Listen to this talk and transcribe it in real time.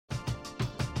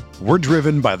We're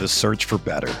driven by the search for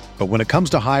better. But when it comes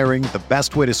to hiring, the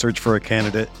best way to search for a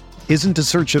candidate isn't to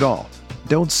search at all.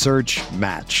 Don't search,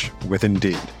 match with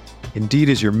Indeed. Indeed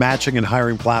is your matching and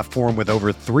hiring platform with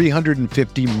over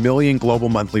 350 million global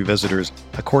monthly visitors,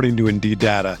 according to Indeed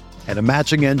data, and a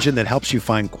matching engine that helps you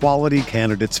find quality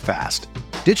candidates fast.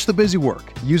 Ditch the busy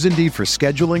work. Use Indeed for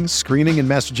scheduling, screening, and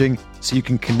messaging so you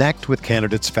can connect with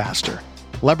candidates faster.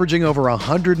 Leveraging over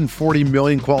 140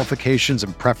 million qualifications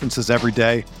and preferences every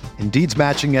day, Indeed's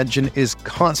matching engine is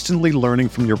constantly learning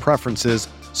from your preferences,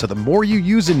 so the more you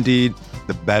use Indeed,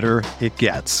 the better it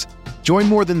gets. Join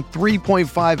more than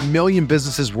 3.5 million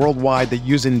businesses worldwide that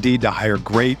use Indeed to hire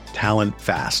great talent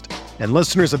fast. And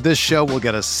listeners of this show will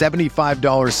get a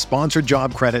 $75 sponsored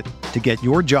job credit to get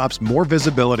your jobs more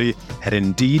visibility at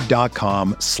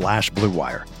Indeed.com/Blue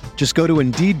Wire. Just go to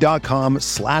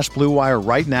Indeed.com/Blue Wire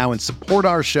right now and support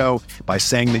our show by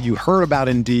saying that you heard about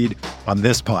Indeed on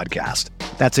this podcast.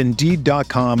 That's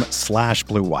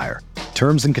Indeed.com/Blue Wire.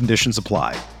 Terms and conditions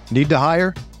apply. Need to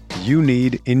hire? You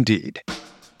need Indeed.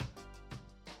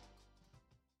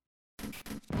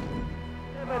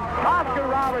 Oscar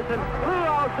Robertson, Lou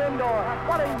Alcindor.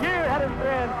 What a year it has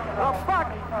been. The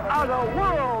Bucks are the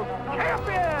world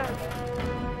champions.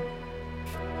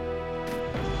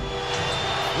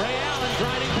 Ray Allen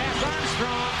driving past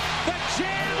Armstrong. The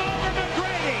jam over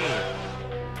McGrady.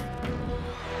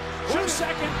 2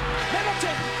 second.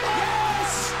 Middleton.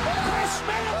 Yes! Chris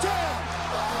Middleton!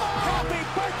 Happy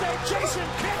birthday, Jason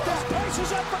Kidd. This place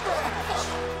is up for grabs.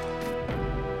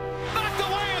 Knocked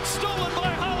away and stolen by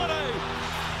Holiday.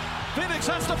 Phoenix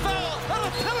has the foul. And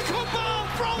a pinnacle ball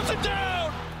throws it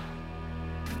down.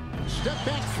 Step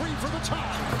back three for the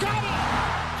tie. Got it!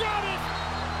 Got it!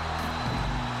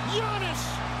 Giannis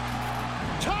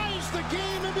ties the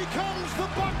game and becomes the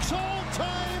Bucks'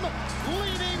 all-time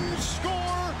leading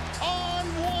scorer on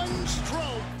one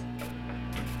stroke.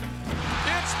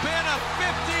 It's been a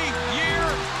 50-year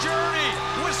journey.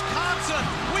 Wisconsin,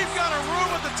 we've got a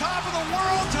room at the top of the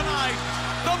world tonight.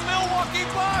 The Milwaukee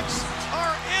Bucks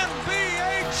are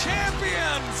NBA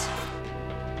champions.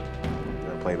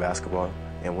 We're gonna play basketball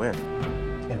and win.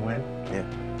 And win? Yeah.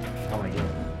 How many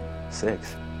games?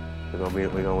 6. We're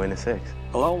gonna win in 6.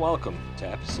 Hello and welcome to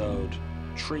episode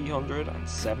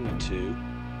 372,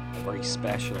 a very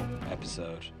special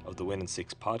episode of the Win in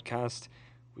 6 podcast.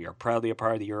 We are proudly a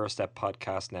part of the Eurostep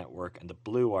Podcast Network and the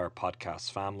Blue Wire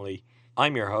Podcast family.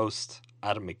 I'm your host,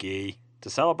 Adam McGee. To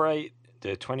celebrate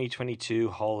the 2022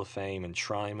 Hall of Fame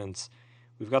enshrinements,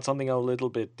 we've got something a little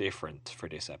bit different for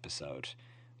this episode.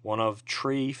 One of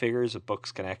 3 figures of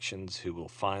Bucks connections who will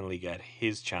finally get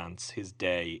his chance, his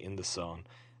day in the sun,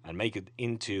 and make it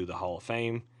into the Hall of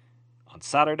Fame on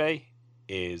Saturday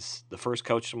is the first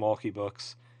coach of the Milwaukee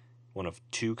Bucks, one of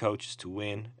 2 coaches to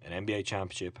win an NBA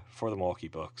championship for the Milwaukee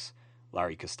Bucks,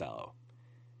 Larry Costello.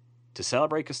 To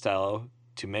celebrate Costello,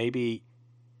 to maybe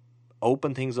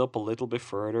open things up a little bit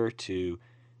further, to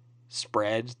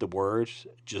spread the word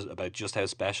about just how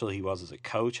special he was as a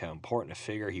coach, how important a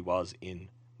figure he was in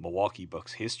Milwaukee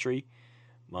Bucks history,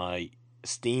 my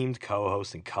esteemed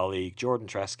co-host and colleague Jordan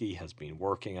Tresky has been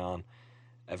working on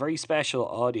a very special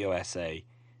audio essay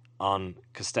on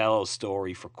Costello's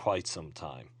story for quite some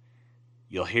time.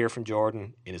 You'll hear from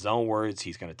Jordan in his own words.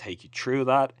 He's going to take you through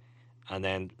that, and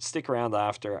then stick around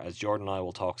after as Jordan and I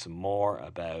will talk some more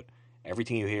about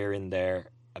everything you hear in there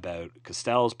about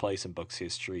Costello's place in Bucks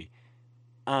history,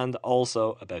 and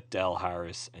also about Del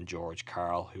Harris and George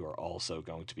Karl, who are also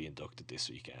going to be inducted this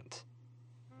weekend.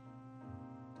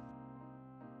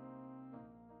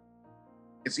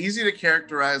 It's easy to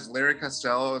characterize Larry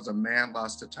Costello as a man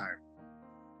lost to time.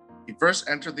 He first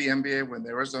entered the NBA when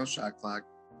there was no shot clock.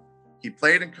 He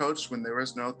played and coached when there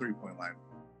was no three-point line.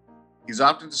 He's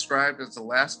often described as the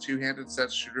last two-handed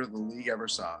set shooter the league ever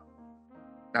saw.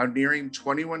 Now nearing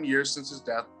 21 years since his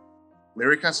death,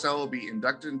 Larry Costello will be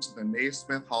inducted into the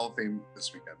Naismith Hall of Fame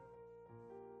this weekend.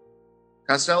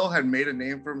 Costello had made a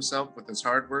name for himself with his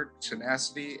hard work,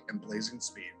 tenacity, and blazing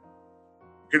speed.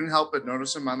 You couldn't help but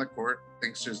notice him on the court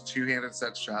thanks to his two-handed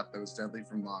set shot that was deadly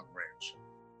from long range.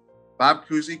 Bob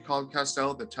Cousy called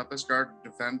Costello the toughest guard to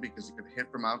defend because he could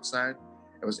hit from outside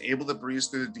and was able to breeze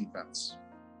through the defense.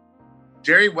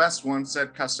 Jerry West once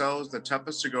said Costello was the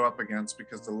toughest to go up against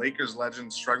because the Lakers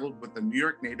legend struggled with the New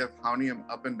York native hounding him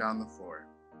up and down the floor.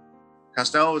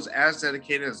 Costello was as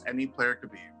dedicated as any player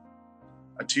could be.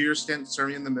 A 2-year stint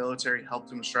serving in the military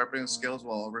helped him sharpen his skills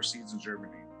while overseas in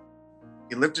Germany.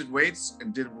 He lifted weights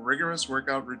and did rigorous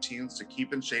workout routines to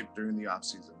keep in shape during the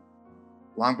offseason,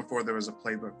 long before there was a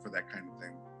playbook for that kind of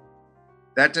thing.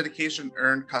 That dedication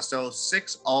earned Costello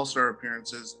 6 All-Star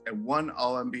appearances and 1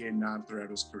 All-NBA nod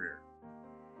throughout his career.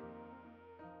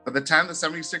 By the time the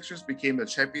 76ers became the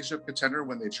championship contender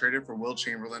when they traded for Will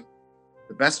Chamberlain,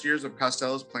 the best years of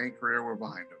Costello's playing career were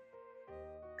behind him.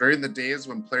 During the days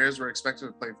when players were expected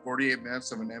to play 48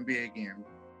 minutes of an NBA game,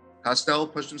 Costello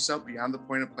pushed himself beyond the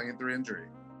point of playing through injury.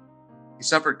 He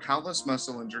suffered countless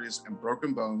muscle injuries and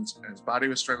broken bones, and his body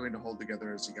was struggling to hold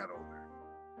together as he got older.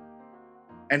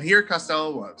 And here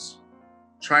Costello was,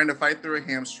 trying to fight through a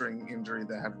hamstring injury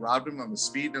that had robbed him of his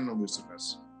speed and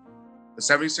elusiveness. The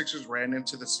 76ers ran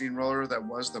into the steamroller that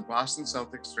was the Boston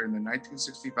Celtics during the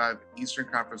 1965 Eastern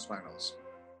Conference Finals,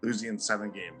 losing in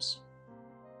 7 games.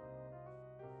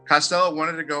 Costello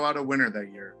wanted to go out a winner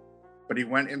that year, but he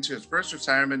went into his first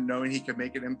retirement knowing he could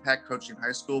make an impact coaching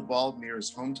high school ball near his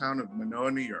hometown of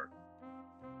Manoa, New York.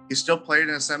 He still played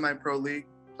in a semi-pro league,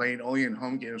 playing only in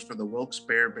home games for the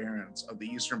Wilkes-Barre Barons of the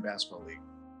Eastern Basketball League.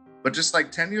 But just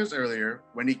like 10 years earlier,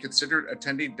 when he considered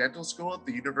attending dental school at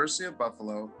the University of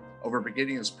Buffalo over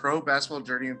beginning his pro basketball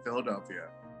journey in Philadelphia,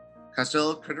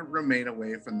 Costello couldn't remain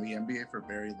away from the NBA for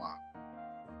very long.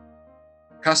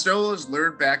 Costello was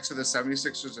lured back to the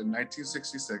 76ers in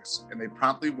 1966, and they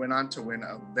promptly went on to win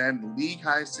a then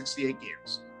league-high 68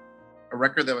 games, a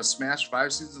record that was smashed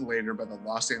 5 seasons later by the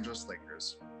Los Angeles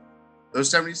Lakers.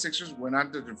 Those 76ers went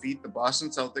on to defeat the Boston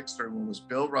Celtics during what was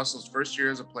Bill Russell's first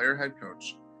year as a player-head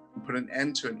coach and put an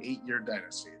end to an 8-year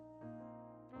dynasty.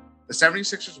 The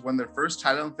 76ers won their first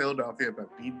title in Philadelphia by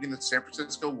beating the San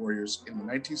Francisco Warriors in the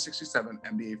 1967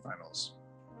 NBA Finals.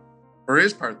 For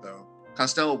his part, though,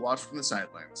 Costello watched from the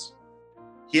sidelines.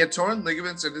 He had torn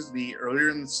ligaments in his knee earlier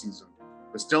in the season,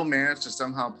 but still managed to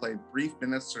somehow play brief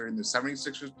minutes during the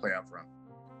 76ers playoff run.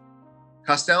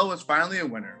 Costello was finally a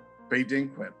winner, but he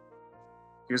didn't quit.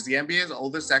 He was the NBA's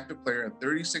oldest active player at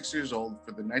 36 years old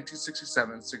for the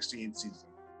 1967-68 season,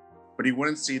 but he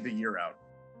wouldn't see the year out.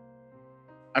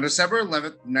 On December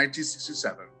 11,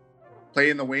 1967,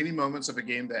 playing in the waning moments of a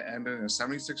game that ended in a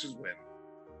 76ers win,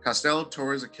 Costello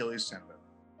tore his Achilles tendon.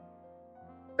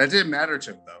 That didn't matter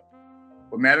to him, though.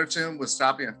 What mattered to him was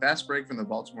stopping a fast break from the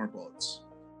Baltimore Bullets.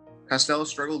 Costello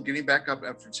struggled getting back up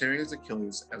after tearing his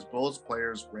Achilles as Bullets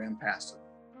players ran past him.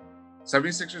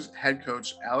 76ers head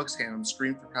coach Alex Hannum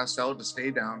screamed for Costello to stay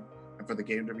down and for the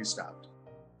game to be stopped.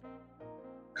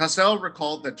 Costello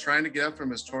recalled that trying to get up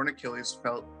from his torn Achilles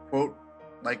felt, quote,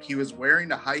 like he was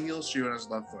wearing a high-heel shoe on his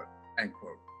left foot, end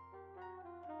quote.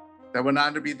 That went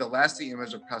on to be the lasting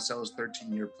image of Costello's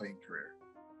 13-year playing career.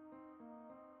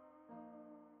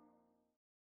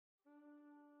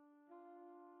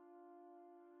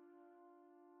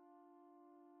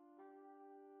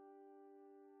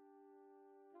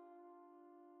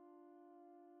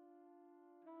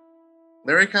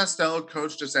 Larry Costello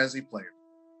coached just as he played.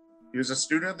 He was a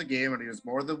student of the game, and he was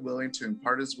more than willing to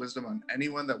impart his wisdom on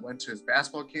anyone that went to his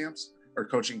basketball camps or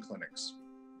coaching clinics.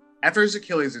 After his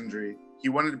Achilles injury, he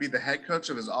wanted to be the head coach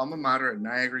of his alma mater at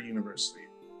Niagara University.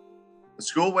 The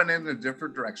school went in a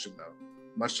different direction, though,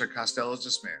 much to Costello's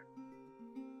dismay.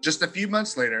 Just a few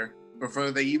months later,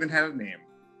 before they even had a name,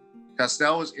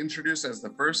 Costello was introduced as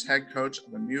the first head coach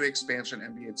of a new expansion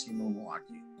NBA team in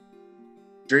Milwaukee.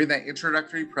 During that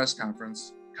introductory press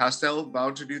conference, Costello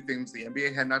vowed to do things the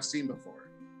NBA had not seen before.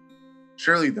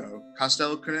 Surely, though,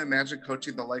 Costello couldn't imagine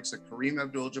coaching the likes of Kareem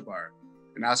Abdul-Jabbar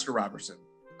and Oscar Robertson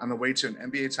on the way to an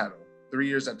NBA title 3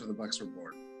 years after the Bucks were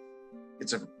born.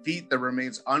 It's a feat that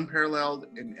remains unparalleled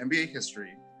in NBA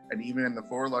history and even in the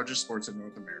 4 largest sports in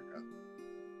North America.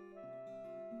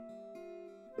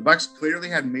 The Bucks clearly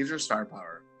had major star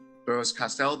power, but it was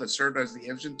Costello that served as the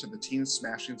engine to the team's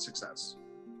smashing success.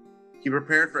 He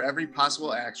prepared for every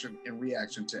possible action and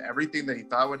reaction to everything that he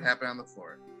thought would happen on the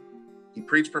floor. He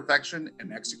preached perfection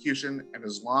and execution, and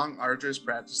his long, arduous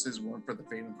practices weren't for the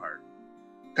faint of heart.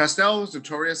 Costello was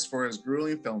notorious for his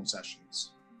grueling film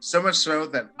sessions, so much so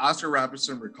that Oscar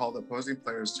Robertson recalled opposing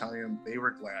players telling him they were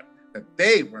glad that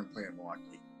they weren't playing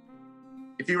Milwaukee.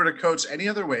 If he were to coach any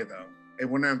other way, though, it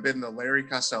wouldn't have been the Larry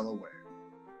Costello way.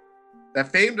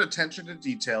 That famed attention to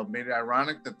detail made it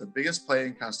ironic that the biggest play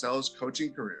in Costello's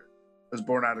coaching career was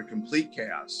born out of complete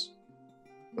chaos.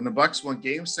 When the Bucks won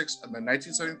Game 6 of the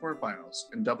 1974 Finals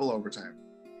in double overtime,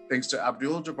 thanks to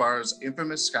Abdul-Jabbar's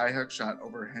infamous skyhook shot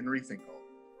over Henry Finkel,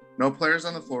 no players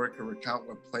on the floor could recount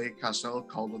what play Costello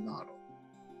called in the huddle.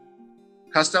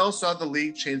 Costello saw the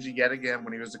league changing yet again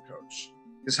when he was a coach.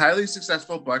 His highly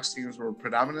successful Bucks teams were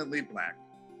predominantly black,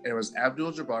 and it was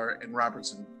Abdul-Jabbar and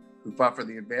Robertson who fought for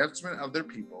the advancement of their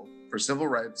people, for civil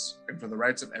rights, and for the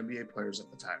rights of NBA players at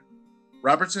the time.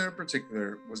 Robertson in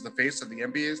particular was the face of the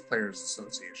NBA's Players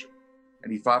Association,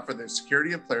 and he fought for the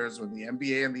security of players when the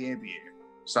NBA and the ABA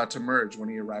sought to merge when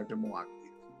he arrived in Milwaukee.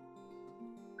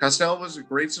 Costello was a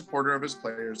great supporter of his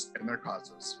players and their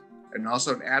causes, and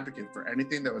also an advocate for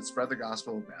anything that would spread the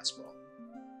gospel of basketball.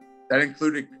 That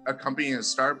included accompanying his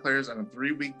star players on a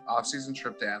 3-week off-season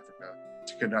trip to Africa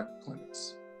to conduct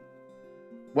clinics.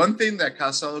 One thing that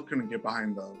Costello couldn't get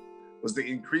behind, though, was the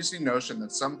increasing notion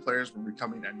that some players were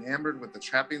becoming enamored with the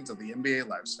trappings of the NBA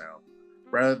lifestyle,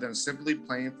 rather than simply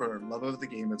playing for a love of the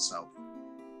game itself.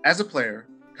 As a player,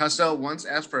 Costello once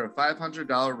asked for a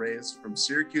 $500 raise from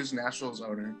Syracuse Nationals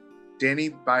owner Danny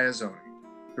Biazzoni,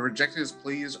 who rejected his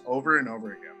pleas over and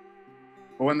over again.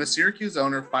 But when the Syracuse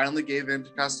owner finally gave in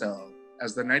to Costello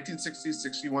as the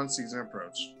 1960-61 season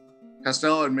approached,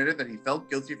 Costello admitted that he felt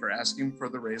guilty for asking for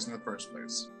the raise in the first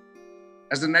place.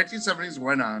 As the 1970s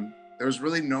went on, there was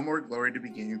really no more glory to be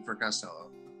gained for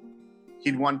Costello.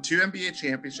 He'd won 2 NBA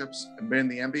championships and been in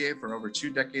the NBA for over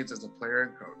 2 decades as a player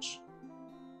and coach.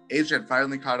 Age had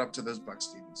finally caught up to those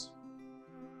Bucks teams.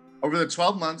 Over the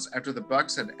 12 months after the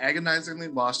Bucks had agonizingly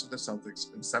lost to the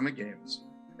Celtics in 7 games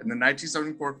in the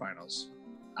 1974 finals,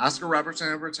 Oscar Robertson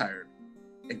had retired,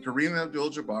 and Kareem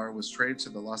Abdul-Jabbar was traded to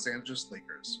the Los Angeles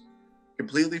Lakers,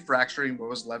 completely fracturing what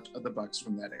was left of the Bucks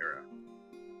from that era.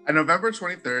 On November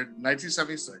 23,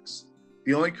 1976,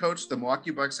 the only coach the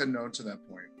Milwaukee Bucks had known to that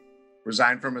point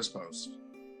resigned from his post.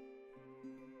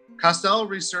 Costello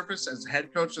resurfaced as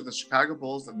head coach of the Chicago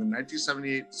Bulls in the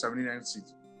 1978-79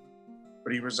 season,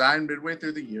 but he resigned midway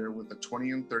through the year with a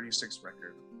 20-36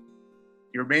 record.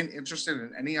 He remained interested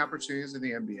in any opportunities in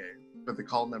the NBA, but the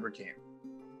call never came.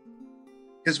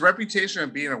 His reputation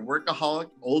of being a workaholic,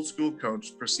 old-school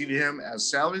coach preceded him as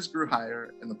salaries grew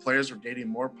higher and the players were gaining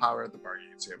more power at the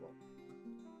bargaining table.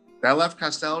 That left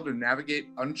Costello to navigate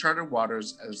uncharted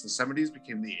waters as the 70s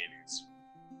became the 80s.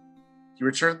 He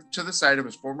returned to the site of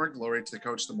his former glory to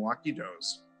coach the Milwaukee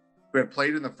Does, who had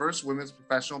played in the first women's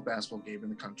professional basketball game in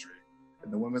the country, in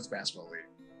the Women's Basketball League.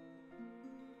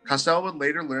 Costello would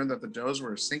later learn that the Does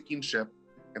were a sinking ship,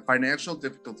 and financial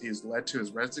difficulties led to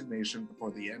his resignation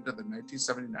before the end of the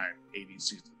 1979-80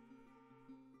 season.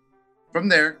 From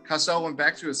there, Costello went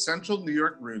back to his central New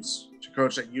York roots to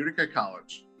coach at Utica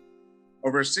College.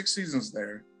 Over 6 seasons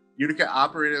there, Utica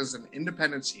operated as an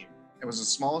independent team and was the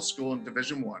smallest school in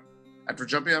Division I after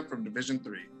jumping up from Division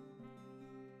III.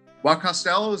 While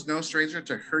Costello was no stranger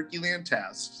to Herculean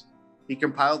tasks, he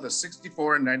compiled a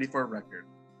 64-94 record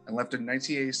and left in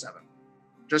 1987,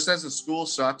 just as the school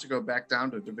sought to go back down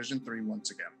to Division III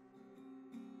once again.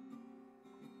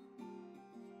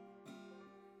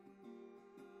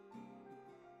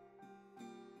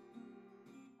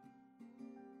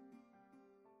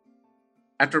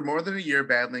 After more than a year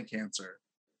battling cancer,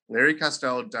 Larry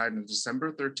Costello died on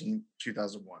December 13,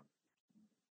 2001.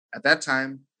 At that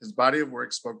time, his body of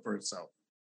work spoke for itself.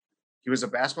 He was a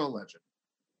basketball legend.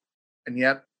 And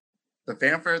yet, the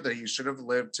fanfare that he should have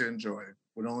lived to enjoy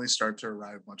would only start to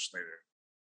arrive much later.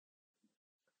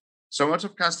 So much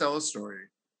of Costello's story,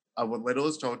 of what little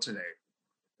is told today,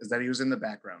 is that he was in the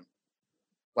background.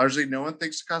 Largely, no one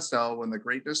thinks of Costello when the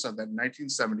greatness of that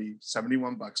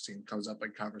 1970-71 Bucks team comes up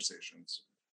in conversations.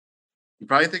 You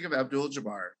probably think of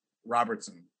Abdul-Jabbar,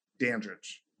 Robertson,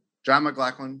 Dandridge, John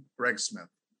McLaughlin, Greg Smith.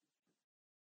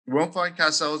 You won't find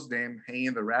Costello's name hanging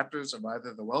in the rafters of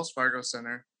either the Wells Fargo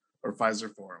Center or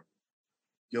Pfizer Forum.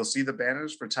 You'll see the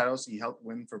banners for titles he helped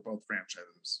win for both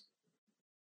franchises.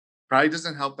 Probably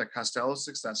doesn't help that Costello's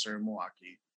successor in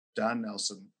Milwaukee, Don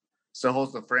Nelson, still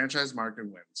holds the franchise mark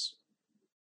in wins.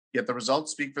 Yet the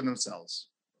results speak for themselves.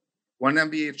 1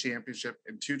 NBA championship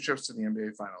and 2 trips to the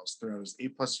NBA Finals throughout his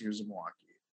 8+ years in Milwaukee.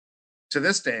 To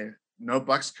this day, no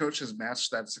Bucks coach has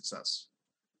matched that success.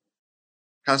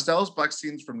 Costello's Bucks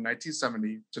teams from 1970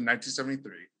 to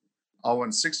 1973 all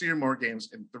won 60 or more games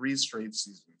in 3 straight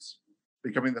seasons,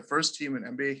 becoming the first team in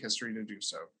NBA history to do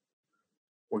so.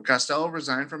 When Costello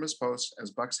resigned from his post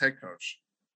as Bucks head coach,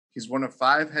 he's one of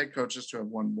 5 head coaches to have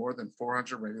won more than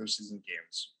 400 regular season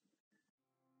games.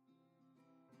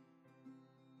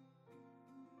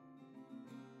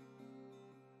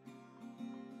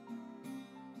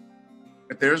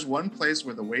 If there's one place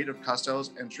where the weight of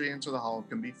Costello's entry into the Hall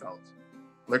can be felt,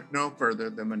 look no further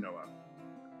than Manoa.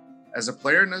 As a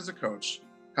player and as a coach,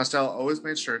 Costello always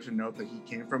made sure to note that he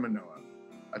came from Manoa,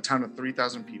 a town of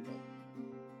 3,000 people.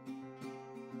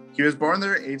 He was born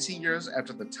there 18 years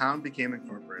after the town became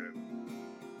incorporated.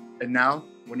 And now,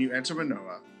 when you enter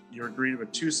Manoa, you're greeted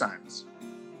with 2 signs.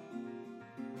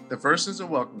 The first is a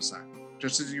welcome sign,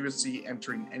 just as you would see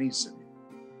entering any city,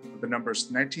 with the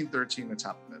numbers 1913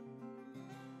 atop of it.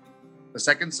 The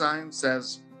second sign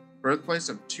says, birthplace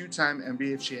of 2-time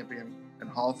NBA champion and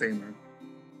Hall of Famer,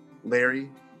 Larry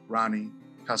Ronnie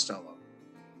Costello.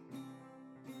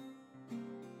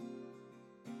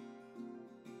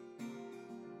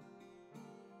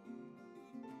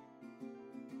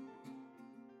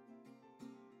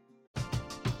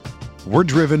 We're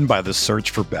driven by the search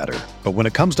for better. But when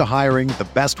it comes to hiring, the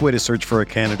best way to search for a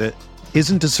candidate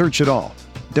isn't to search at all.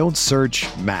 Don't search,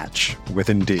 match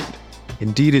with Indeed.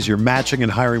 Indeed is your matching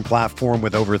and hiring platform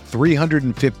with over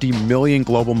 350 million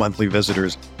global monthly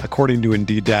visitors, according to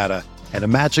Indeed data, and a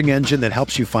matching engine that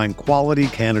helps you find quality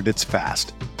candidates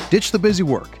fast. Ditch the busy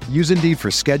work. Use Indeed for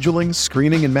scheduling,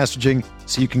 screening, and messaging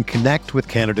so you can connect with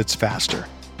candidates faster.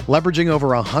 Leveraging over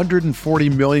 140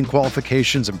 million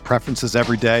qualifications and preferences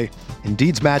every day,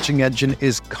 Indeed's matching engine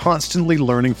is constantly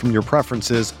learning from your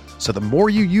preferences, so the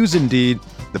more you use Indeed,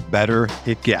 the better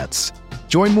it gets.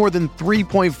 Join more than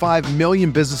 3.5 million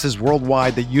businesses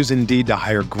worldwide that use Indeed to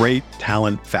hire great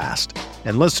talent fast.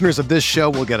 And listeners of this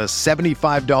show will get a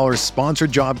 $75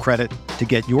 sponsored job credit to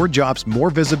get your jobs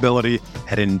more visibility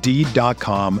at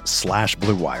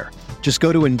Indeed.com/Blue Wire. Just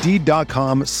go to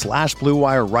Indeed.com/Blue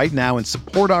Wire right now and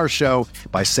support our show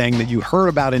by saying that you heard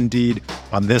about Indeed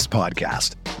on this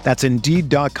podcast. That's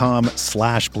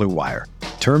Indeed.com/Blue Wire.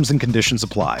 Terms and conditions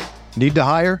apply. Need to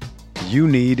hire? You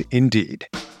need Indeed.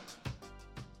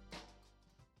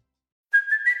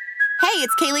 Hey,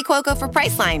 it's Kaylee Cuoco for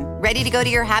Priceline. Ready to go to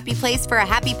your happy place for a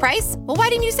happy price? Well, why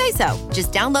didn't you say so?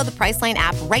 Just download the Priceline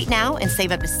app right now and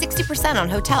save up to 60% on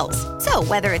hotels. So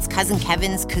whether it's Cousin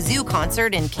Kevin's Kazoo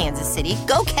Concert in Kansas City,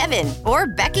 go Kevin, or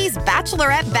Becky's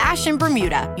Bachelorette Bash in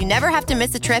Bermuda, you never have to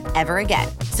miss a trip ever again.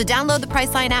 So download the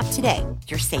Priceline app today.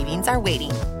 Your savings are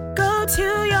waiting. Go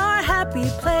to your happy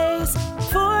place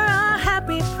for a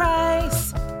happy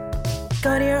price.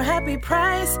 Go to your happy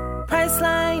price,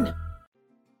 Priceline.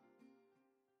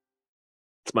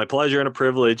 It's my pleasure and a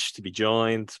privilege to be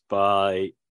joined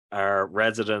by our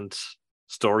resident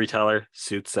storyteller,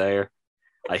 soothsayer.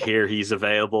 I hear he's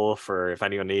available for if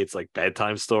anyone needs like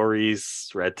bedtime stories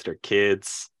read to their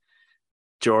kids.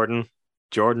 Jordan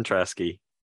Tresky.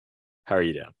 How are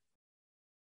you doing?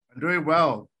 I'm doing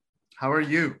well. How are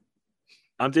you?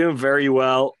 I'm doing very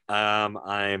well.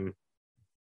 I'm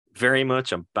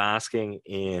basking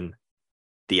in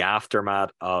the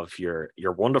aftermath of your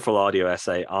wonderful audio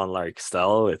essay on Larry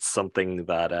Costello. It's something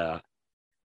that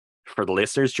for the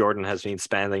listeners, Jordan has been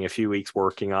spending a few weeks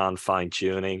working on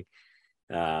fine-tuning.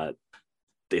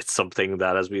 It's something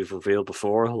that, as we've revealed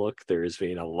before, look, there's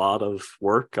been a lot of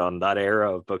work on that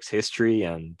era of Bucks history,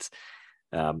 and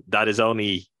that is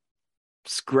only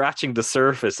scratching the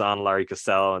surface on Larry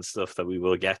Costello and stuff that we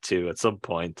will get to at some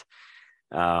point.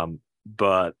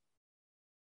 But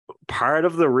part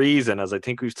of the reason, as I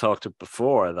think we've talked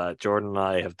before, that Jordan and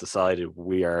I have decided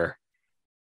we are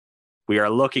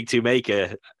looking to make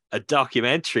a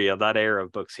documentary on that era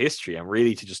of Bucks history, and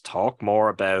really to just talk more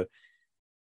about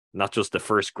not just the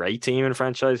first great team in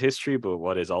franchise history, but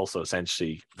what is also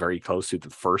essentially very close to the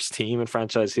first team in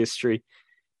franchise history,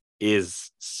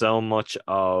 is so much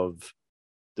of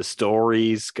the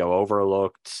stories go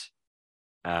overlooked,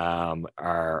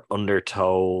 are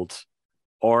undertold,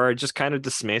 or just kind of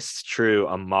dismissed through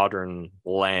a modern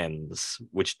lens,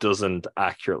 which doesn't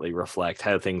accurately reflect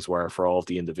how things were for all of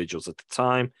the individuals at the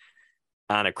time.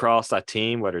 And across that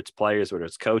team, whether it's players, whether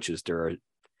it's coaches, there are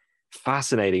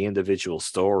fascinating individual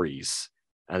stories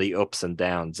and the ups and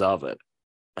downs of it.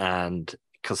 And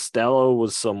Costello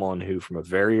was someone who, from a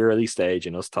very early stage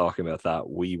in us talking about that,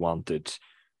 we wanted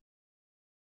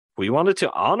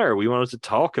to honor, we wanted to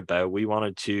talk about, we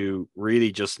wanted to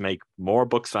really just make more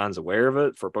Bucks fans aware of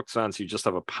it. For Bucks fans who just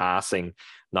have a passing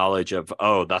knowledge of,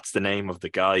 oh, that's the name of the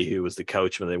guy who was the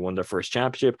coach when they won their first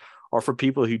championship, or for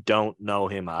people who don't know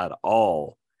him at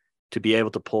all, to be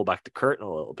able to pull back the curtain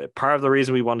a little bit. Part of the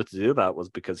reason we wanted to do that was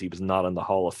because he was not in the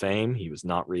Hall of Fame. He was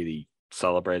not really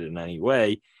celebrated in any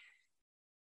way.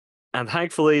 And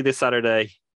thankfully, this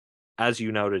Saturday, as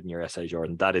you noted in your essay,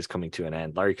 Jordan, that is coming to an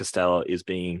end. Larry Costello is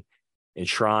being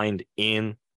enshrined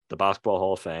in the Basketball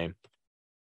Hall of Fame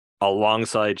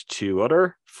alongside two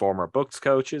other former Bucks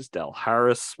coaches. Del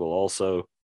Harris will also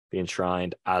be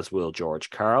enshrined, as will George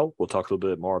Karl. We'll talk a little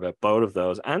bit more about both of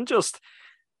those and just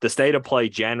the state of play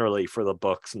generally for the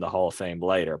Bucks in the Hall of Fame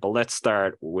later. But let's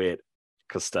start with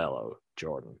Costello,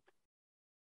 Jordan.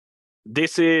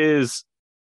 This is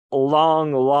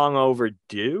long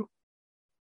overdue,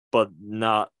 but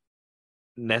not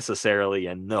necessarily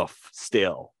enough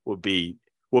still would be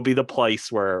the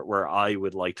place where I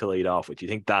would like to lead off with. Do you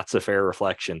think that's a fair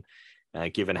reflection,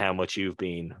 given how much you've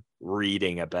been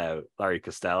reading about Larry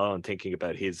Costello and thinking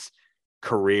about his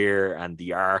career and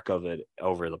the arc of it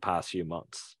over the past few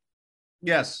months?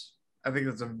 Yes, I think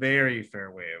that's a very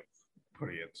fair way of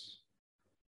putting it.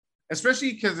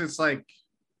 Especially because it's like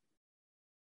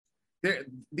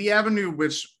the avenue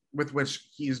with which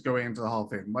he's going into the Hall of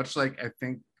Fame, much like I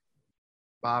think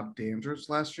Bob Dandridge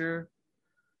last year,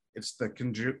 it's the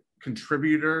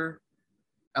contributor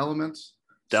element.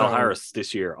 Del Harris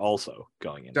this year also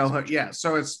going in. Yeah,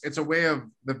 so it's a way of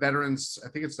the veterans. I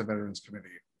think it's the Veterans Committee.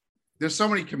 There's so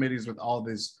many committees with all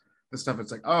this stuff.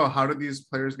 It's like, oh, how do these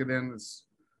players get in? It's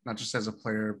not just as a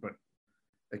player, but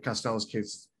in Costello's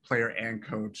case, player and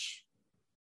coach.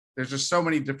 There's just so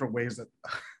many different ways that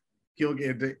he'll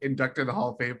get inducted in the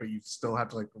Hall of Fame, but you still have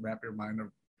to like wrap your mind of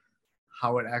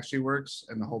how it actually works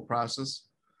and the whole process.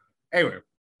 Anyway,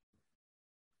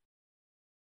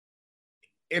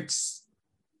 it's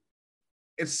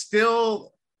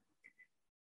still,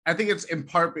 I think it's in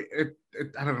part,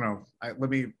 I don't know. Let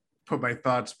me put my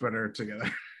thoughts better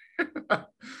together.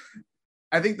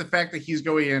 I think the fact that he's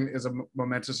going in is a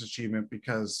momentous achievement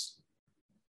because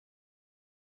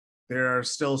there are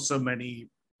still so many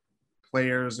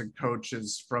players and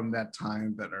coaches from that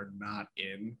time that are not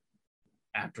in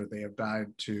after they have died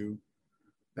too,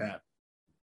 that,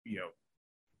 you know,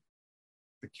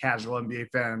 the casual NBA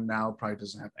fan now probably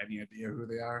doesn't have any idea who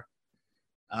they are.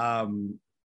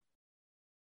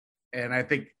 And I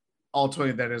think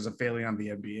ultimately that is a failing on the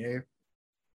NBA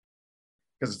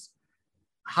because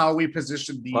how we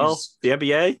position these. Well, the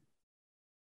NBA,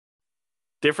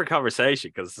 different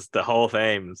conversation because the Hall of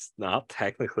Fame is not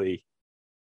technically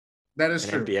that is an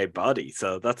true. NBA body.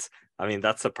 So that's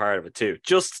a part of it too.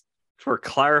 Just for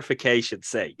clarification's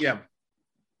sake. Yeah.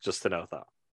 Just to note that.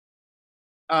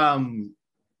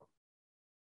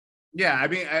 Yeah, I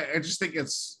mean, I just think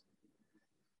it's.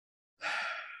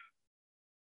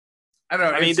 I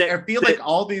don't know. I feel like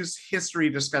all these history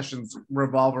discussions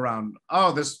revolve around,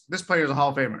 oh, this player is a Hall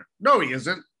of Famer. No, he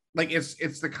isn't. Like it's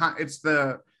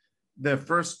the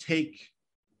first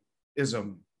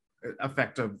take-ism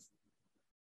effect of.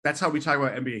 That's how we talk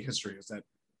about NBA history.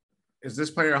 Is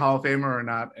this player a Hall of Famer or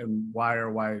not, and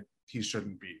why he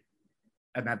shouldn't be,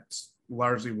 and that's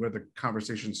largely where the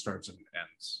conversation starts and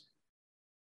ends.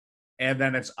 And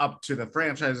then it's up to the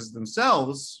franchises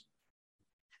themselves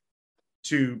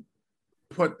to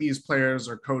put these players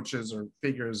or coaches or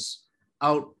figures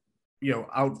out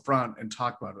front and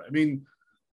talk about it. I mean,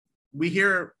 we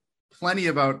hear plenty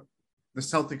about the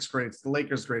Celtics greats, the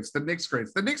Lakers greats, the Knicks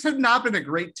greats. The Knicks have not been a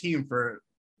great team for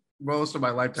most of my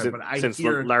lifetime, since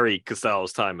Larry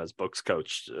Costello's time as Bucks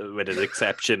coach, with an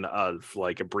exception of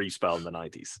like a brief spell in the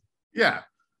 90s. Yeah,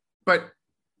 but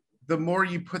the more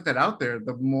you put that out there,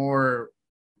 the more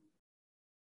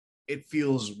it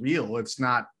feels real. It's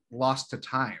not lost to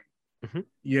time. Mm-hmm.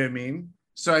 You know what I mean?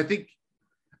 So I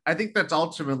think that's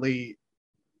ultimately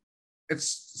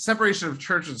it's separation of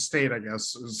church and state, I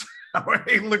guess, is how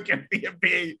I look at the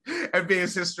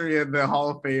NBA's history and the Hall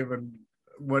of Fame and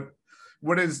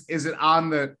what is it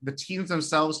on the teams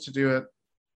themselves to do it,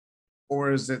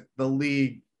 or is it the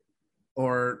league,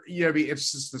 or I mean,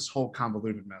 it's just this whole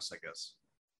convoluted mess, I guess.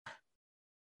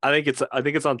 I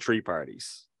think it's on three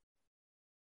parties.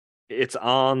 It's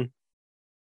on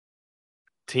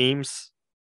teams.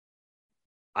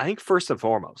 I think first and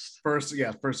foremost. First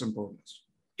and foremost.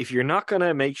 If you're not going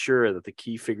to make sure that the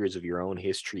key figures of your own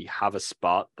history have a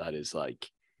spot that is like,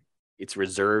 it's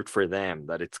reserved for them,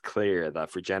 that it's clear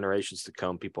that for generations to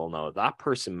come, people know that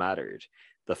person mattered.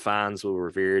 The fans will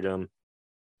revere them.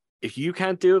 If you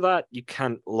can't do that, you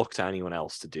can't look to anyone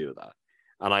else to do that.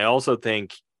 And I also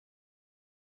think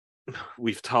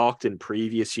we've talked in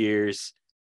previous years,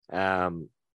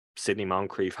 Sidney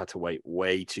Moncrief had to wait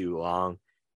way too long.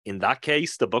 In that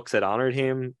case, the Bucks had honored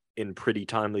him in pretty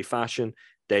timely fashion.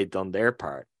 They'd done their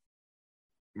part.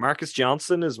 Marcus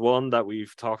Johnson is one that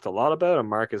we've talked a lot about, and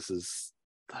Marcus is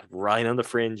right on the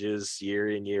fringes year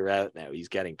in, year out now. He's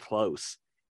getting close.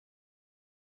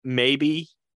 Maybe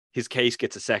his case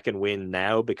gets a second win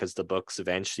now because the Bucks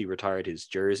eventually retired his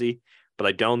jersey, but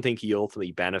I don't think he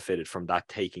ultimately benefited from that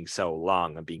taking so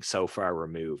long and being so far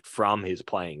removed from his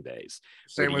playing days.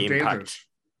 Same with Dandridge.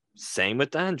 Same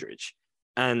with Dandridge.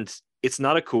 And it's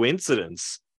not a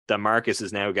coincidence that Marcus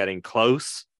is now getting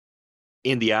close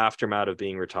in the aftermath of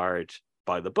being retired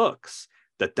by the Bucks,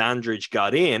 that Dandridge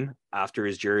got in after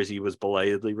his jersey was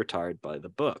belatedly retired by the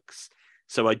Bucks.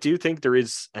 So I do think there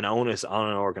is an onus on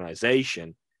an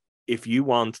organization. If you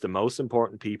want the most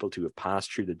important people to have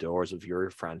passed through the doors of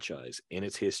your franchise in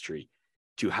its history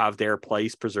to have their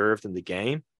place preserved in the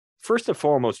game, first and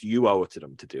foremost, you owe it to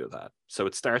them to do that. So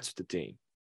it starts with the team.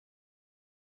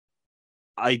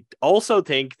 I also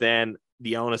think then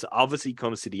the onus obviously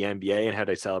comes to the NBA and how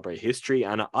they celebrate history.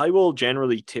 And I will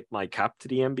generally tip my cap to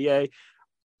the NBA.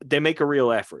 They make a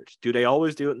real effort. Do they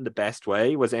always do it in the best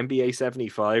way? Was NBA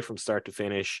 75 from start to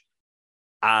finish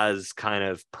as kind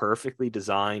of perfectly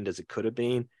designed as it could have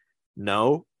been?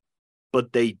 No,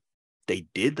 but they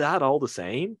did that all the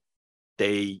same.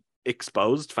 They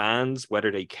exposed fans,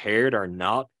 whether they cared or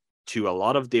not, to a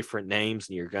lot of different names,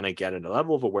 and you're going to get a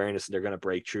level of awareness, and they're going to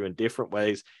break through in different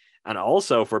ways. And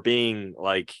also, for being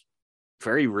like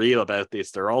very real about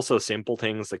this, there are also simple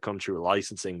things that come through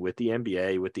licensing with the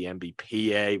NBA, with the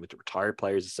NBPA, with the Retired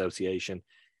Players Association.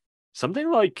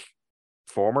 Something like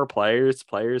former players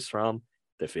from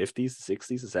the 50s, the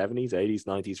 60s, the 70s, 80s,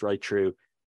 90s, right through,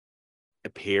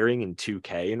 appearing in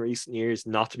 2K in recent years,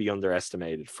 not to be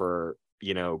underestimated for,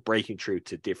 breaking through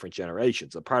to different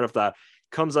generations. A part of that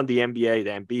comes on the NBA,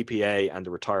 the NBPA, and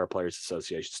the Retired Players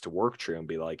Associations to work through and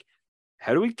be like,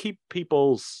 how do we keep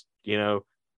people's,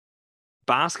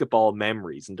 basketball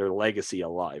memories and their legacy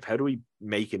alive? How do we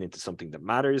make it into something that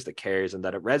matters, that cares, and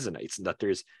that it resonates, and that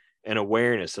there's an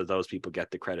awareness so those people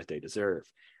get the credit they deserve?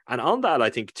 And on that,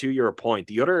 I think, to your point,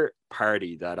 the other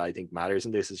party that I think matters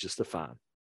in this is just the fan,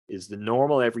 is the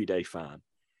normal everyday fan.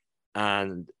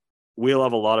 And we'll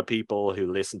have a lot of people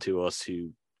who listen to us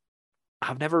who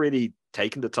have never really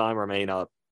taken the time or may not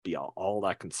be all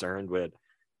that concerned with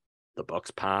the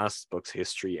Bucks past, Bucks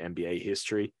history, NBA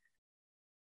history.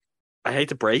 I hate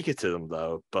to break it to them,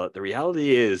 though, but the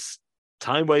reality is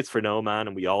time waits for no man,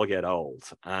 and we all get old.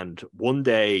 And one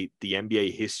day, the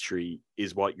NBA history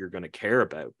is what you're going to care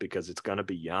about, because it's going to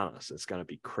be Giannis, it's going to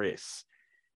be Chris,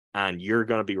 and you're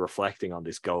going to be reflecting on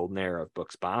this golden era of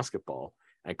Bucks basketball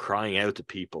and crying out to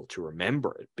people to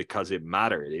remember it because it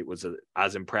mattered. It was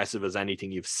as impressive as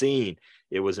anything you've seen.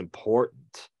 It was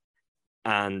important.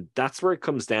 And that's where it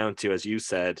comes down to, as you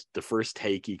said, the first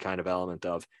takey kind of element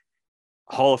of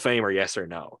Hall of Famer, yes or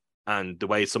no. And the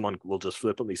way someone will just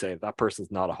flippantly say that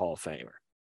person's not a Hall of Famer.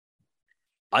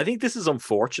 I think this is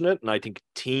unfortunate, and I think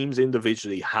teams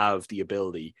individually have the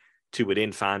ability to,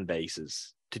 within fan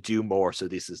bases, to do more so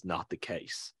this is not the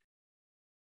case.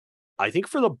 I think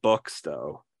for the Bucks,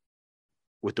 though,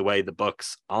 with the way the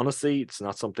Bucks, honestly, it's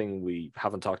not something we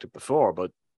haven't talked about before,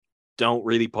 but don't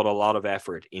really put a lot of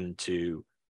effort into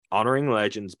honoring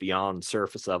legends beyond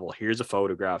surface level. Here's a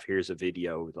photograph, here's a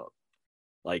video.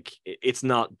 Like, it's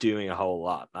not doing a whole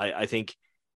lot. I think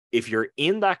if you're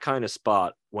in that kind of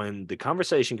spot, when the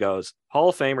conversation goes, Hall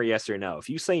of Famer, yes or no, if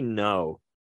you say no,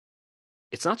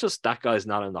 it's not just that guy's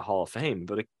not in the Hall of Fame,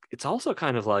 but it's also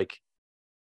kind of like,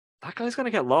 that guy's going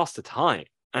to get lost to time.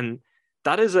 And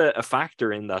that is a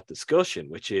factor in that discussion,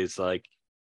 which is like,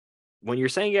 when you're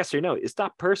saying yes or no, is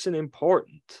that person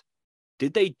important?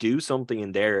 Did they do something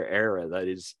in their era that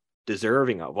is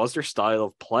deserving of? Was their style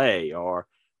of play, or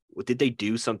did they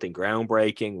do something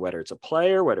groundbreaking, whether it's a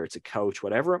player, whether it's a coach,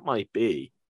 whatever it might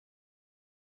be?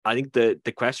 I think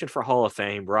the question for Hall of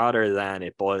Fame, rather than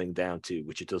it boiling down to,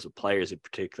 which it does with players in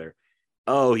particular,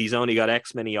 oh, he's only got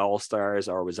X many All-Stars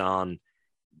or was on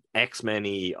X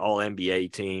many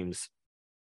All-NBA teams.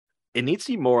 It needs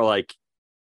to be more like,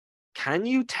 can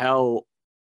you tell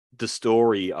the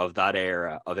story of that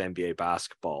era of NBA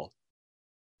basketball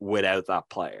without that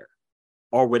player,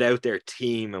 or without their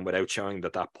team, and without showing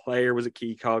that that player was a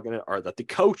key cog in it, or that the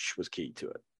coach was key to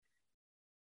it?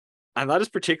 And that is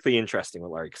particularly interesting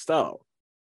with Larry Costello,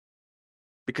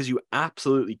 because you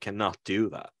absolutely cannot do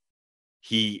that.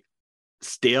 He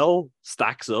still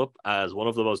stacks up as one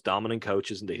of the most dominant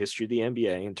coaches in the history of the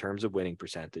NBA in terms of winning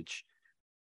percentage.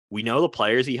 We know the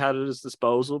players he had at his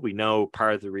disposal. We know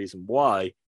part of the reason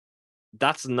why.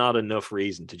 That's not enough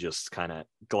reason to just kind of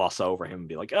gloss over him and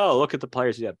be like, oh, look at the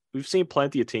players he had. We've seen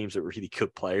plenty of teams that were really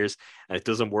good players, and it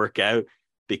doesn't work out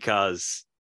because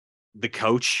the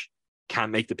coach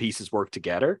can't make the pieces work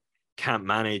together, can't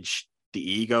manage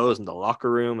the egos in the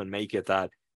locker room and make it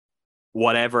that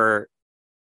whatever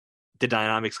the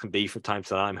dynamics can be from time to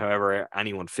time, however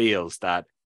anyone feels, that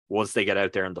once they get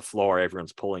out there on the floor,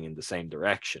 everyone's pulling in the same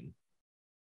direction.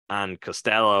 And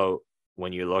Costello,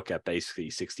 when you look at basically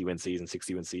 60-win season,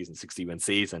 60-win season, 60-win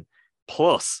season,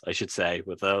 plus, I should say,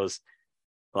 with those,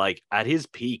 like, at his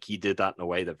peak, he did that in a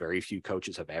way that very few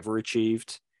coaches have ever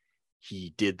achieved.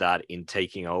 He did that in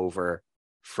taking over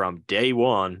from day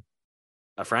one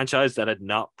a franchise that had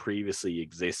not previously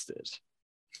existed.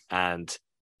 And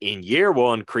in year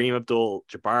one, Kareem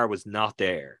Abdul-Jabbar was not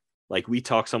there. Like, we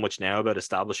talk so much now about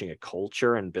establishing a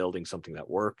culture and building something that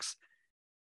works.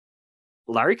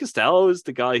 Larry Costello is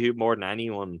the guy who, more than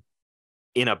anyone,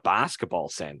 in a basketball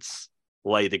sense,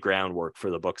 laid the groundwork for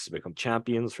the Bucks to become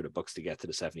champions, for the Bucks to get to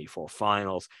the 74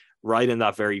 finals, right in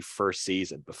that very first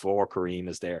season, before Kareem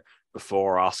is there,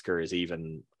 before Oscar is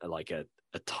even like a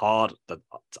thought that's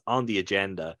on the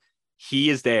agenda. He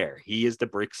is there. He is the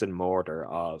bricks and mortar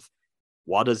of,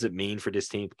 what does it mean for this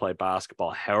team to play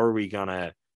basketball? How are we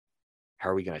gonna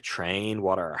train?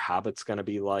 What are our habits going to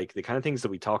be like? The kind of things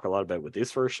that we talk a lot about with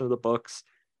this version of the Bucks,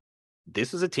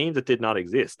 this was a team that did not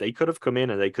exist. They could have come in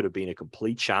and they could have been a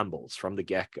complete shambles from the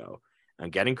get-go.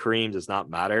 And getting Kareem does not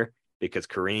matter because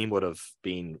Kareem would have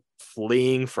been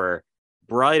fleeing for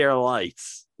brighter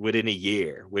lights within a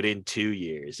year, within 2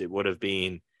 years. It would have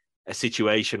been a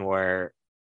situation where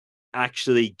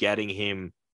actually getting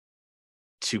him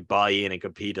to buy in and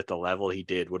compete at the level he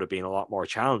did would have been a lot more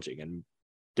challenging. And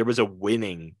there was a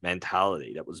winning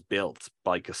mentality that was built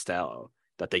by Costello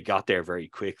that they got there very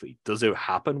quickly. Does it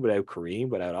happen without Kareem,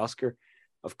 without Oscar?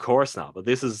 Of course not. But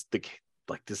this is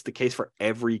the case for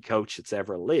every coach that's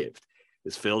ever lived.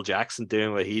 Is Phil Jackson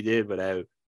doing what he did without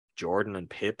Jordan and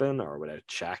Pippen or without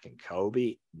Shaq and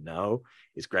Kobe? No.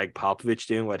 Is Greg Popovich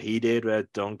doing what he did without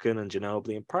Duncan and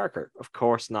Ginobili and Parker? Of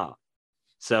course not.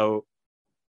 So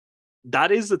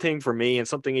that is the thing for me, and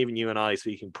something even you and I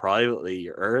speaking privately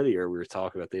earlier, we were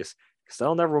talking about this.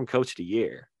 Costello never won Coach of the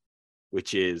Year,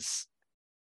 which is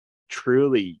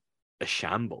truly a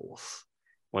shambles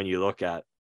when you look at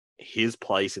his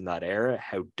place in that era,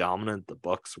 how dominant the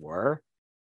Bucks were,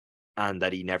 and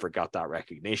that he never got that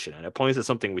recognition. And it points to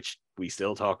something which we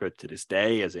still talk about to this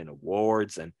day, as in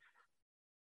awards. And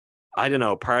I don't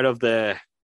know, part of the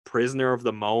prisoner of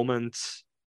the moment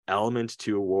element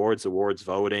to awards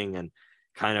voting, and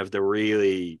kind of the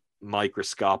really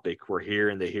microscopic, we're here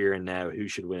in the here and now, who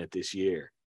should win it this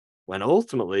year, when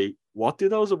ultimately, what do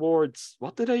those awards,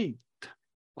 what do they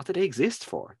exist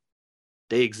for?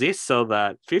 They exist so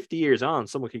that 50 years on,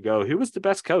 someone could go, who was the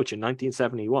best coach in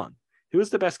 1971? Who was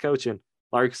the best coach? And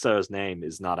Larry Costello's name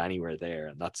is not anywhere there,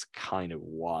 and that's kind of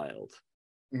wild.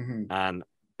 Mm-hmm. And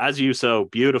as you so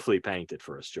beautifully painted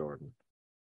for us, Jordan,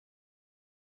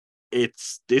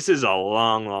 this is a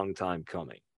long, long time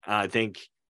coming. And I think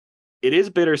it is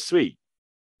bittersweet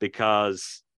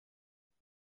because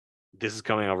this is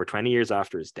coming over 20 years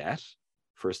after his death.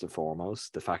 First and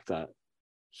foremost, the fact that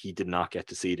he did not get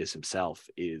to see this himself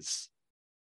is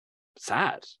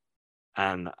sad.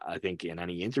 And I think in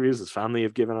any interviews his family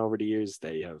have given over the years,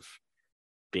 they have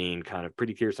been kind of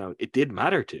pretty clear. So it did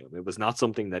matter to him. It was not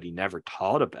something that he never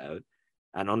thought about.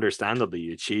 And understandably,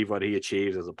 you achieve what he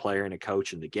achieved as a player and a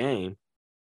coach in the game.